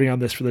reporting on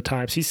this for the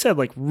Times. He said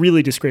like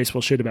really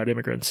disgraceful shit about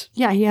immigrants.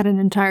 Yeah, he had an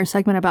entire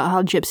segment about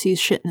how gypsies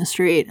shit in the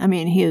street. I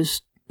mean, he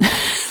is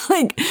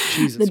like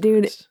Jesus the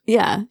dude. Christ.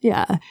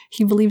 Yeah.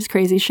 He believes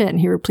crazy shit and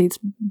he repeats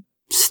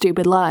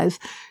stupid lies.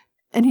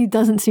 And he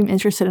doesn't seem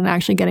interested in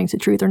actually getting to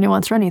truth or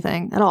nuance or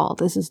anything at all.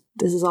 This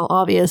is all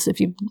obvious if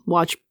you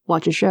watch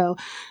a show.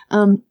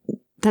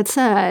 That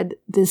said,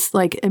 this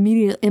like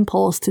immediate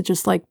impulse to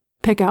just like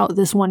pick out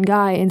this one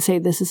guy and say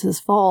this is his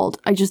fault,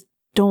 I just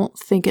don't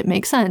think it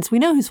makes sense. We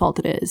know whose fault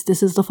it is.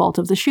 This is the fault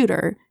of the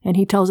shooter, and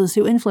he tells us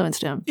who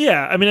influenced him.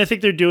 Yeah, I mean, I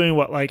think they're doing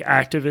what like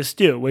activists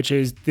do, which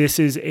is this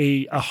is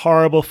a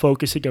horrible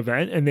focusing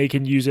event, and they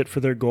can use it for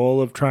their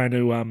goal of trying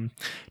to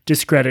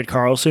discredit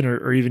Carlson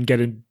or even get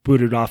him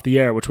booted off the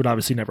air, which would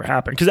obviously never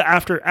happen. Because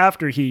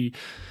after he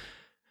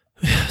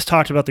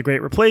talked about the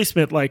Great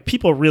Replacement, like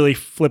people really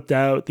flipped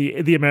out. The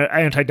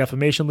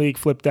Anti-Defamation League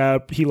flipped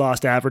out. He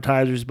lost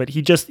advertisers, but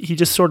he just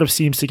sort of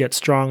seems to get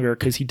stronger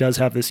because he does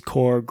have this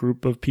core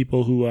group of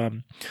people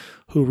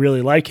who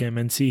really like him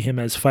and see him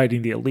as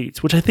fighting the elites,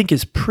 which I think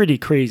is pretty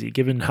crazy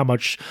given how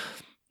much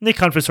Nick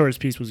Confessore's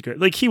piece was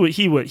good. Like he was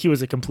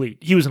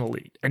an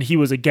elite, and he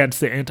was against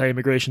the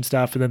anti-immigration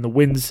stuff. And then the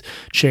winds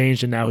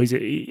changed, and now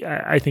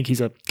I think he's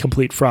a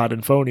complete fraud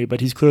and phony. But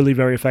he's clearly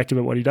very effective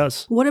at what he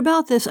does. What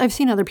about this? I've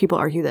seen other people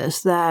argue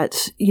this, that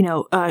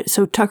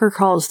so Tucker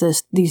calls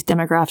these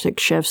demographic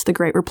shifts the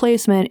Great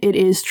Replacement. It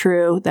is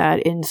true that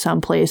in some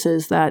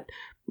places that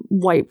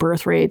white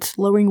birth rates,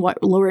 lowering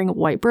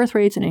white birth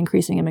rates and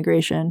increasing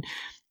immigration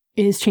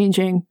is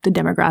changing the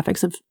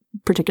demographics of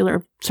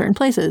particular certain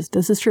places.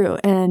 This is true.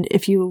 And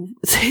if you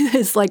say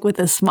this like with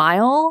a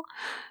smile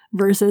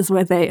versus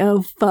with a,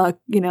 oh, fuck,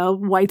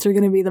 whites are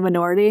going to be the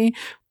minority.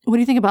 What do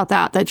you think about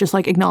that? That just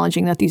like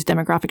acknowledging that these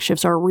demographic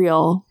shifts are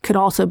real could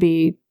also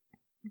be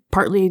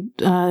partly,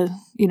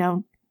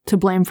 to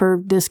blame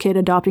for this kid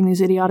adopting these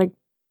idiotic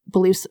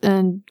beliefs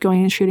and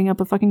going and shooting up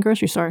a fucking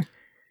grocery store.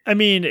 I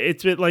mean,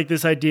 it's a bit like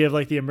this idea of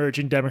like the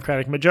emerging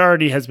Democratic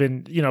majority has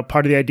been,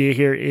 part of the idea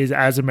here is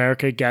as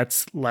America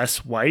gets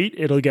less white,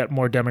 it'll get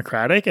more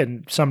Democratic.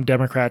 And some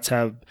Democrats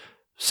have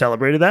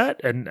celebrated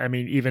that. And I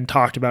mean, even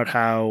talked about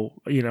how,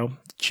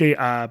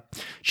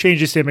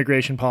 changes to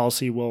immigration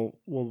policy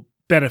will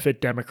benefit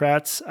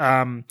Democrats.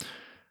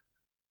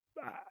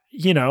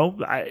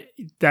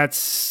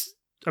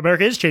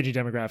 America is changing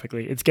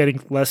demographically. It's getting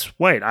less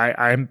white.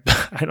 I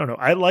don't know.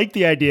 I like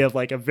the idea of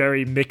like a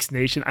very mixed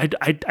nation.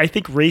 I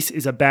think race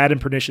is a bad and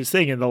pernicious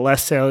thing, and the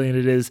less salient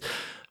it is,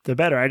 the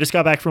better. I just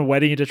got back from a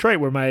wedding in Detroit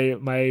where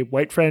my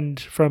white friend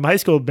from high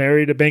school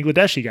married a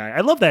Bangladeshi guy. I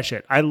love that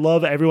shit. I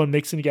love everyone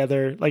mixing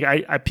together. Like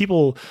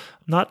people,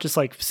 not just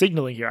like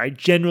signaling here. I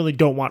genuinely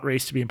don't want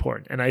race to be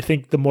important, and I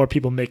think the more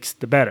people mix,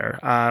 the better.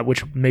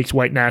 Which makes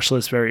white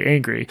nationalists very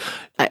angry.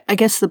 I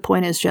guess the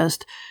point is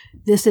just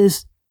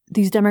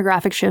these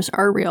demographic shifts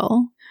are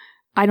real.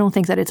 I don't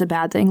think that it's a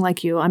bad thing.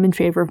 Like you, I'm in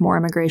favor of more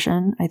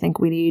immigration. I think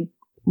we need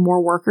more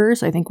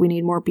workers. I think we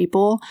need more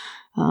people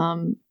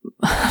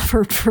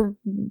for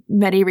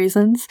many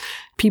reasons.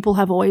 People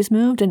have always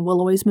moved and will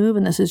always move,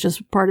 and this is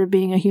just part of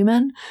being a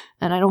human.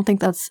 And I don't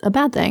think that's a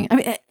bad thing. I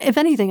mean, if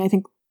anything, I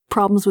think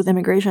problems with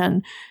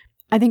immigration,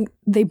 I think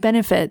they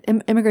benefit.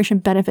 Immigration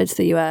benefits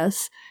the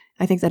U.S.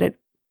 I think that it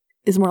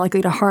is more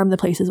likely to harm the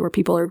places where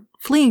people are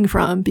fleeing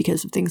from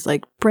because of things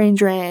like brain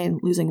drain,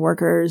 losing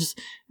workers,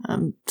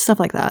 stuff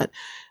like that.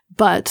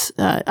 But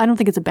I don't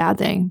think it's a bad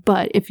thing.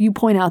 But if you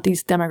point out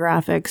these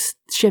demographics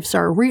shifts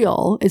are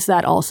real, is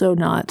that also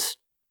not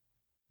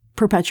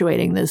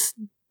perpetuating this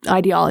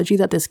ideology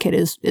that this kid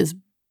is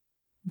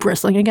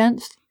bristling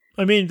against?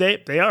 I mean,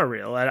 they are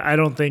real. I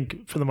don't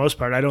think, for the most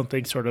part, I don't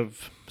think sort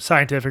of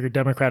scientific or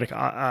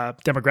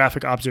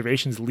demographic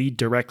observations lead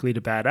directly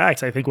to bad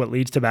acts. I think what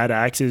leads to bad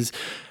acts is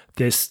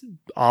this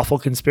awful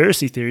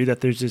conspiracy theory that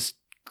there's this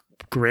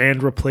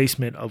grand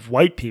replacement of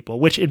white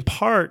people, which in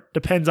part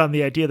depends on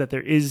the idea that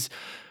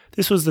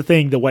this was the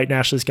thing the white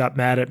nationalists got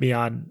mad at me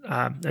on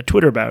at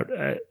Twitter about.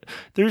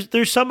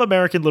 There's some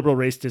American liberal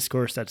race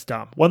discourse that's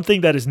dumb. One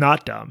thing that is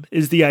not dumb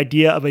is the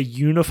idea of a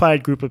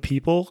unified group of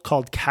people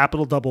called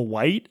capital double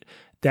white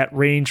that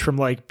range from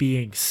like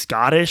being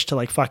Scottish to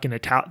like fucking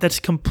Italian. That's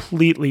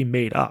completely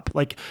made up.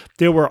 Like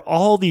there were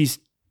all these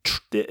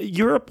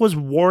Europe was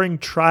warring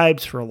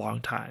tribes for a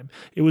long time.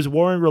 It was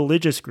warring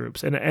religious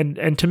groups.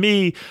 And to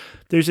me,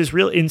 there's this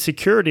real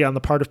insecurity on the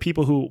part of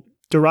people who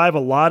derive a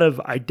lot of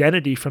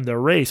identity from their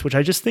race, which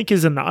I just think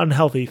is an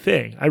unhealthy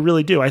thing. I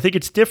really do. I think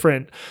it's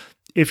different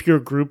if your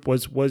group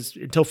was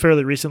until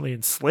fairly recently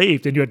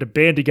enslaved and you had to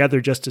band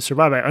together just to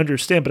survive. I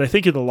understand, but I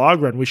think in the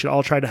long run, we should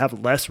all try to have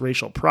less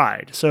racial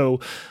pride. So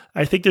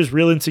I think there's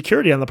real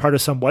insecurity on the part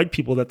of some white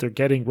people that they're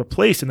getting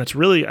replaced, and that's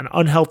really an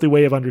unhealthy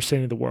way of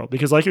understanding the world.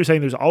 Because like you're saying,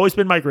 there's always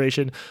been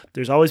migration,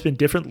 there's always been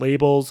different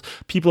labels,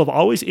 people have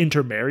always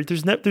intermarried.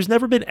 There's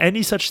never been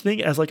any such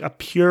thing as like a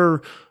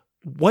pure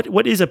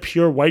what is a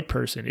pure white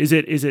person? Is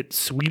it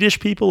Swedish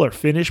people or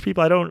Finnish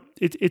people?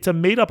 It's a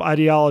made up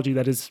ideology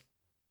that is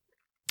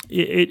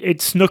it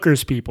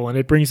snookers people, and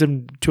it brings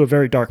them to a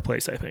very dark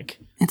place, I think.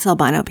 It's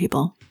albino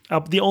people.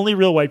 The only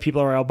real white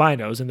people are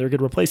albinos, and they're going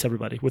to replace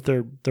everybody with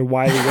their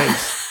wily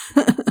race.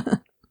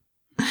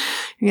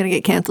 You're going to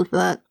get canceled for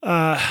that?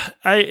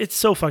 It's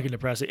so fucking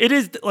depressing. It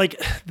is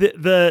like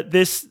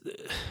this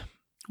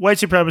white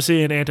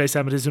supremacy and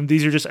anti-Semitism,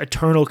 these are just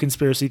eternal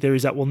conspiracy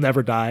theories that will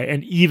never die.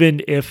 And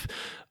even if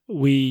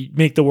we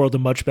make the world a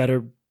much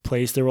better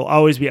place, there will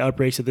always be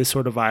outbreaks of this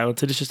sort of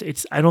violence.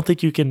 And I don't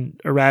think you can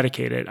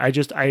eradicate it.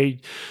 I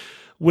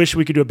wish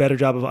we could do a better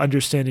job of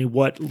understanding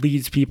what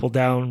leads people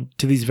down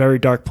to these very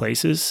dark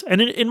places.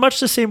 And in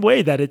much the same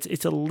way that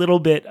it's a little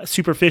bit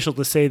superficial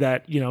to say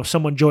that,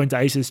 someone joins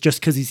ISIS just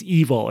because he's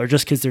evil or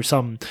just because there's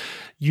some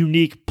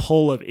unique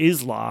pull of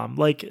Islam.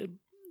 Like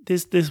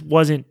this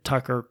wasn't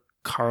Tucker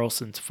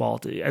Carlson's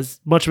fault.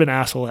 As much of an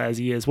asshole as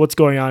he is, what's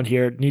going on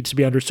here needs to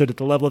be understood at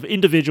the level of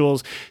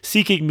individuals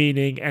seeking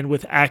meaning and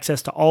with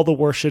access to all the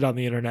worst shit on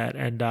the internet.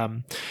 And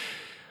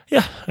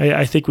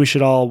I think we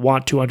should all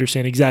want to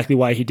understand exactly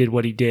why he did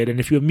what he did. And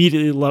if you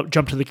immediately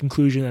jump to the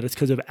conclusion that it's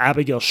because of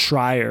Abigail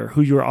Schreier,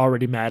 who you're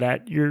already mad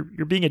at, you're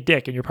being a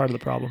dick and you're part of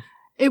the problem.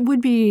 It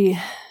would be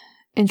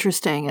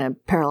interesting in a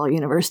parallel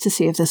universe to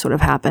see if this would have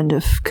happened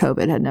if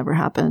COVID had never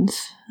happened.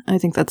 I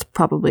think that's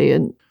probably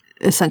an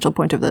essential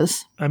point of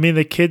this. I mean,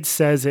 the kid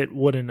says it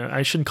wouldn't.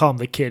 I shouldn't call him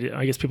the kid.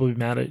 I guess people would be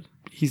mad at.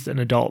 He's an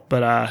adult,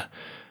 but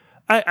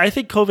I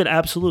think COVID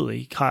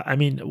absolutely. I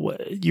mean,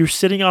 you're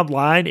sitting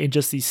online in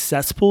just these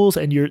cesspools,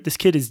 and this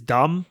kid is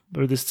dumb.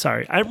 Or this,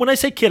 sorry, when I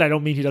say kid, I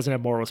don't mean he doesn't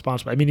have moral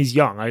responsibility. I mean he's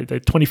young.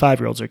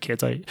 25-year-olds are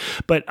kids. I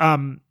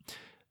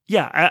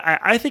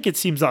think it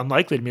seems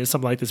unlikely to me that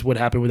something like this would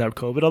happen without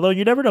COVID, although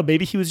you never know.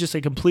 Maybe he was just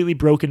a completely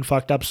broken,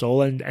 fucked up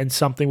soul and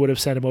something would have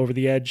sent him over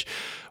the edge.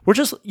 We're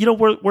just,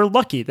 we're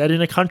lucky that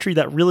in a country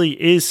that really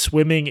is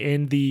swimming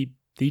in the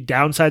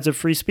downsides of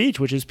free speech,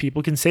 which is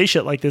people can say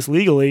shit like this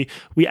legally,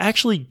 we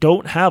actually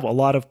don't have a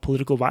lot of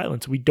political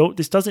violence.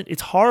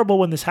 It's horrible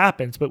when this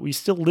happens, but we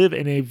still live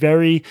in a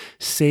very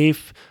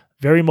safe,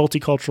 very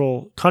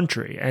multicultural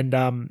country. And,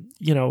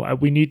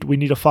 we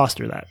need to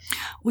foster that.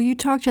 Well, you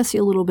talked, Jesse,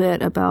 a little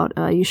bit about,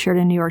 you shared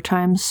a New York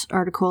Times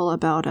article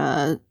about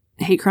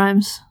hate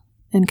crimes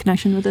in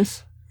connection with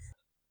this.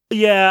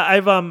 Yeah,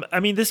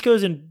 this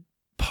goes in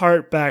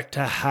part back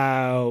to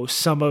how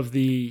some of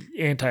the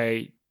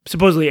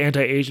supposedly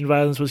anti-Asian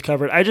violence was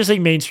covered. I just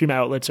think mainstream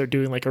outlets are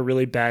doing like a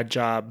really bad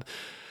job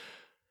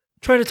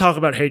trying to talk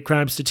about hate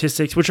crime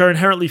statistics, which are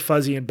inherently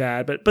fuzzy and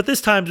bad. But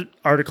this Times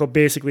article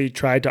basically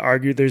tried to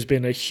argue there's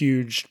been a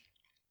huge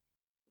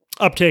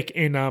uptick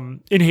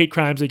in hate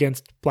crimes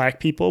against Black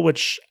people,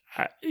 which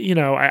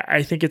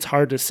I think it's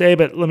hard to say.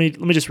 But let me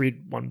just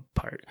read one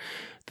part.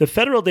 The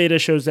federal data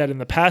shows that in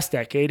the past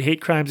decade,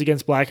 hate crimes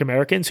against Black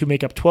Americans, who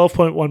make up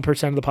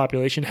 12.1% of the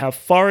population, have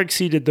far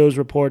exceeded those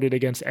reported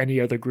against any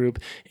other group,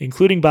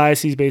 including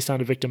biases based on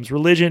a victim's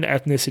religion,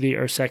 ethnicity,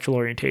 or sexual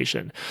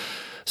orientation.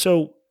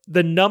 So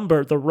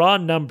the raw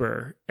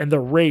number and the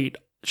rate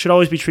should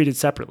always be treated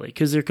separately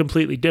because they're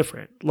completely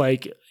different.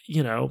 Like,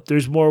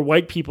 there's more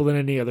white people than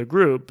any other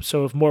group.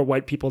 So if more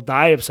white people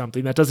die of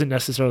something, that doesn't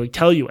necessarily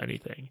tell you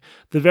anything.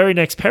 The very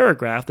next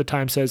paragraph, the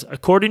Times says,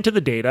 according to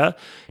the data,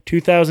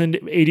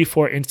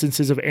 2,084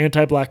 instances of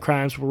anti-Black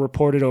crimes were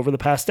reported over the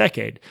past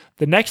decade.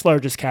 The next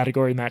largest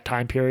category in that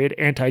time period,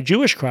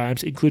 anti-Jewish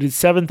crimes, included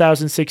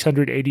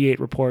 7,688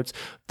 reports,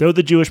 though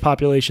the Jewish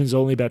population is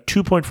only about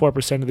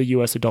 2.4% of the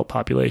U.S. adult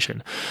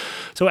population.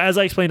 So as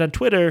I explained on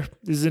Twitter,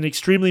 this is an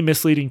extremely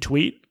misleading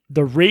tweet.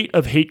 The rate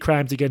of hate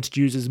crimes against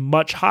Jews is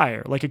much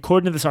higher. Like,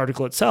 according to this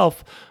article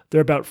itself, there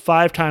are about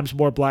 5 times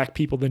more Black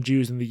people than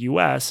Jews in the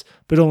U.S.,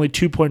 but only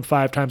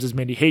 2.5 times as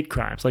many hate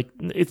crimes. Like,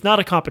 it's not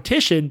a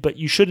competition, but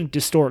you shouldn't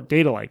distort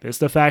data like this.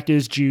 The fact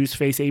is Jews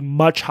face a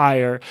much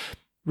higher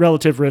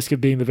relative risk of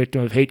being the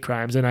victim of hate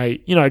crimes. And I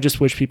just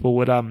wish people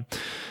would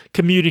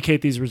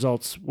communicate these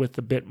results with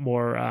a bit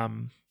more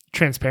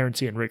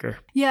transparency and rigor.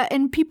 Yeah,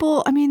 and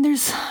people,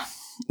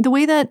 the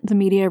way that the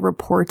media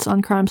reports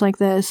on crimes like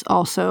this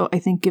also, I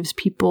think, gives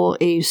people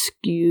a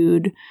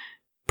skewed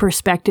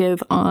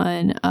perspective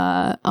on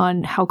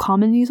how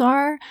common these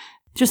are.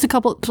 Just a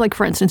couple, like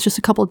for instance, just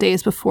a couple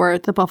days before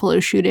the Buffalo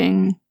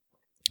shooting,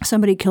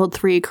 somebody killed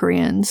 3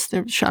 Koreans.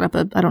 They shot up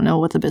I don't know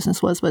what the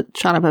business was, but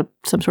shot up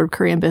some sort of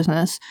Korean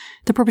business.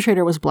 The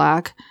perpetrator was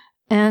black.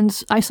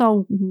 And I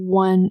saw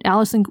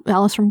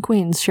Alice from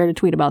Queens shared a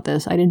tweet about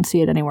this. I didn't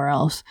see it anywhere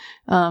else.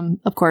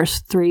 Of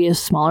course, 3 is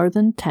smaller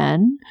than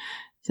 10.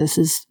 This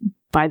is,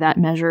 by that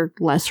measure,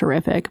 less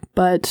horrific.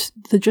 But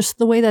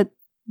the way that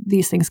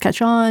these things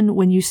catch on,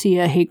 when you see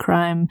a hate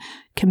crime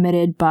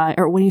committed by,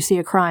 or when you see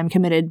a crime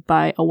committed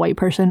by a white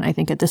person, I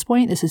think at this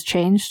point, this has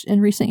changed in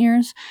recent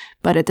years,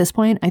 but at this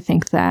point, I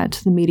think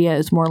that the media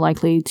is more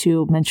likely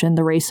to mention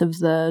the race of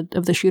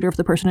the shooter if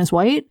the person is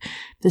white.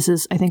 This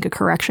is, I think, a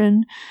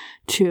correction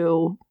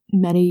to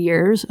many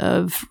years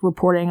of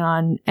reporting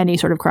on any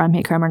sort of crime,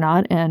 hate crime or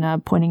not,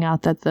 and pointing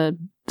out that the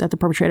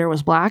perpetrator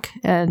was black,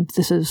 and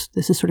this is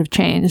sort of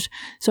changed.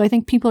 So I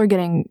think people are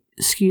getting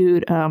a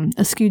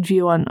skewed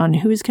view on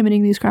who is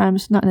committing these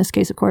crimes, not in this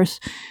case, of course,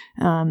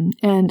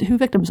 and who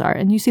victims are.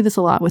 And you see this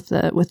a lot with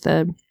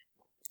the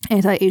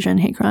anti-Asian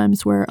hate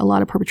crimes, where a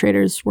lot of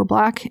perpetrators were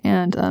black,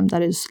 and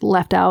that is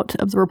left out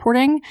of the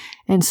reporting.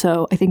 And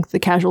so I think the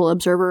casual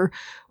observer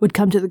would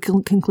come to the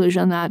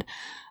conclusion that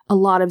a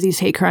lot of these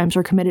hate crimes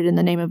are committed in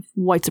the name of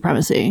white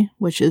supremacy,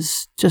 which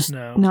is just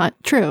not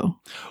true.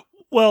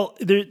 Well,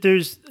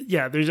 there's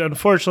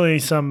unfortunately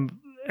some,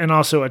 and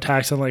also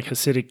attacks on like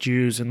Hasidic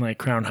Jews and like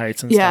Crown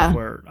Heights and stuff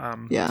where,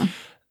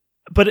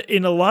 but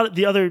in a lot of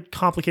the other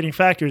complicating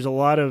factors, a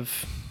lot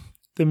of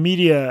the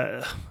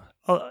media,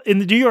 in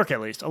New York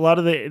at least, a lot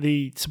of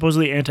the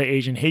supposedly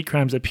anti-Asian hate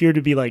crimes appear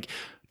to be like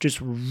just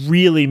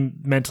really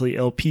mentally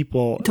ill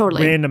people,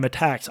 random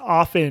attacks.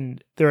 Often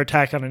their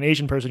attack on an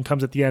Asian person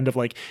comes at the end of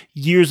like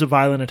years of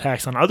violent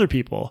attacks on other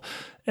people.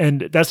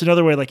 And that's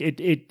another way, like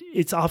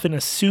it's often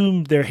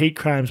assumed they're hate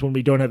crimes when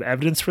we don't have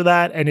evidence for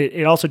that. And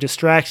it also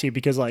distracts you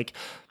because like,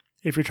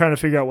 if you're trying to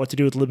figure out what to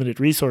do with limited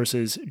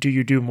resources, do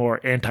you do more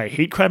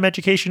anti-hate crime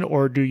education,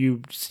 or do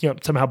you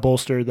somehow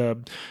bolster the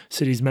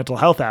city's mental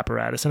health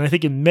apparatus? And I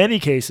think in many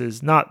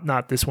cases,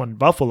 not this one,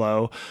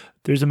 Buffalo,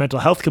 there's a mental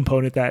health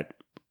component that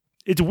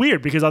it's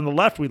weird because on the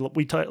left, we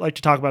like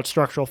to talk about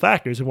structural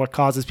factors and what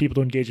causes people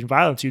to engage in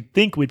violence. You'd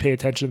think we'd pay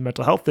attention to the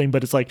mental health thing,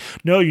 but it's like,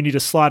 no, you need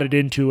to slot it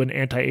into an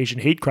anti-Asian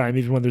hate crime,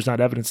 even when there's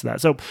not evidence of that.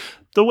 So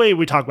the way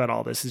we talk about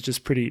all this is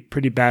just pretty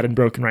bad and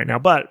broken right now.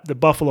 But the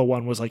Buffalo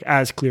one was like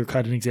as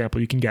clear-cut an example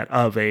you can get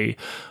of a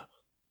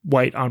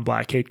white on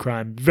black hate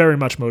crime, very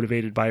much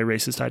motivated by a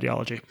racist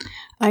ideology.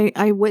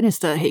 I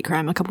witnessed a hate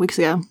crime a couple weeks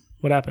ago.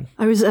 What happened?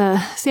 I was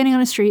standing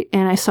on a street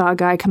and I saw a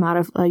guy come out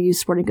of a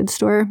used sporting goods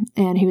store,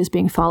 and he was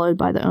being followed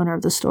by the owner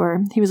of the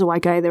store. He was a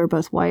white guy. They were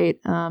both white.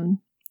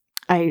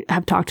 I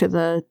have talked to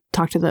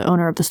the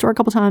owner of the store a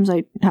couple times.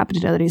 I happen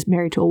to know that he's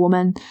married to a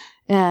woman,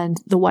 and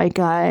the white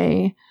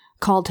guy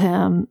called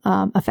him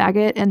a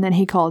faggot, and then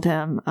he called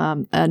him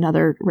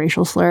another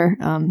racial slur.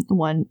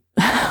 One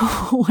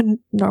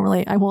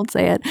normally, I won't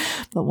say it,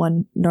 but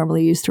one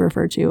normally used to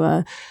refer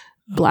to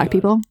black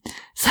people.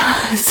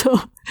 So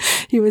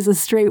he was a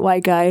straight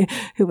white guy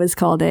who was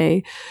called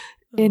a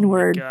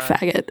N-word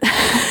faggot.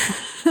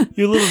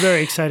 You live a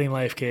very exciting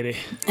life, Katie.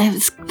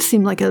 It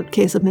seemed like a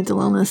case of mental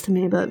illness to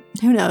me, but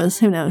who knows?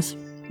 Who knows?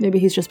 Maybe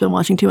he's just been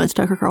watching too much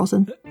Tucker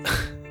Carlson.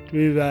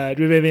 Do we have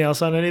anything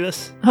else on any of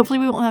this? Hopefully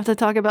we won't have to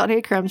talk about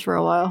hate crimes for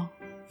a while.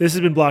 This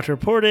has been Blocked and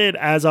Reported.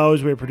 As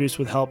always, we are produced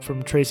with help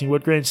from Tracy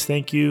Woodgrange.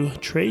 Thank you,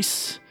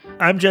 Trace.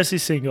 I'm Jesse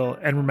Singal,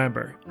 and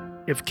remember,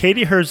 if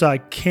Katie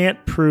Herzog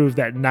can't prove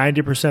that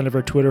 90% of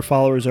her Twitter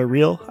followers are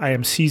real, I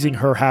am seizing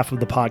her half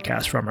of the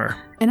podcast from her.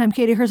 And I'm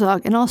Katie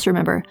Herzog, and also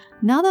remember,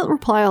 now that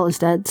Reply All is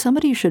dead,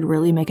 somebody should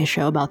really make a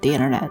show about the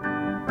internet.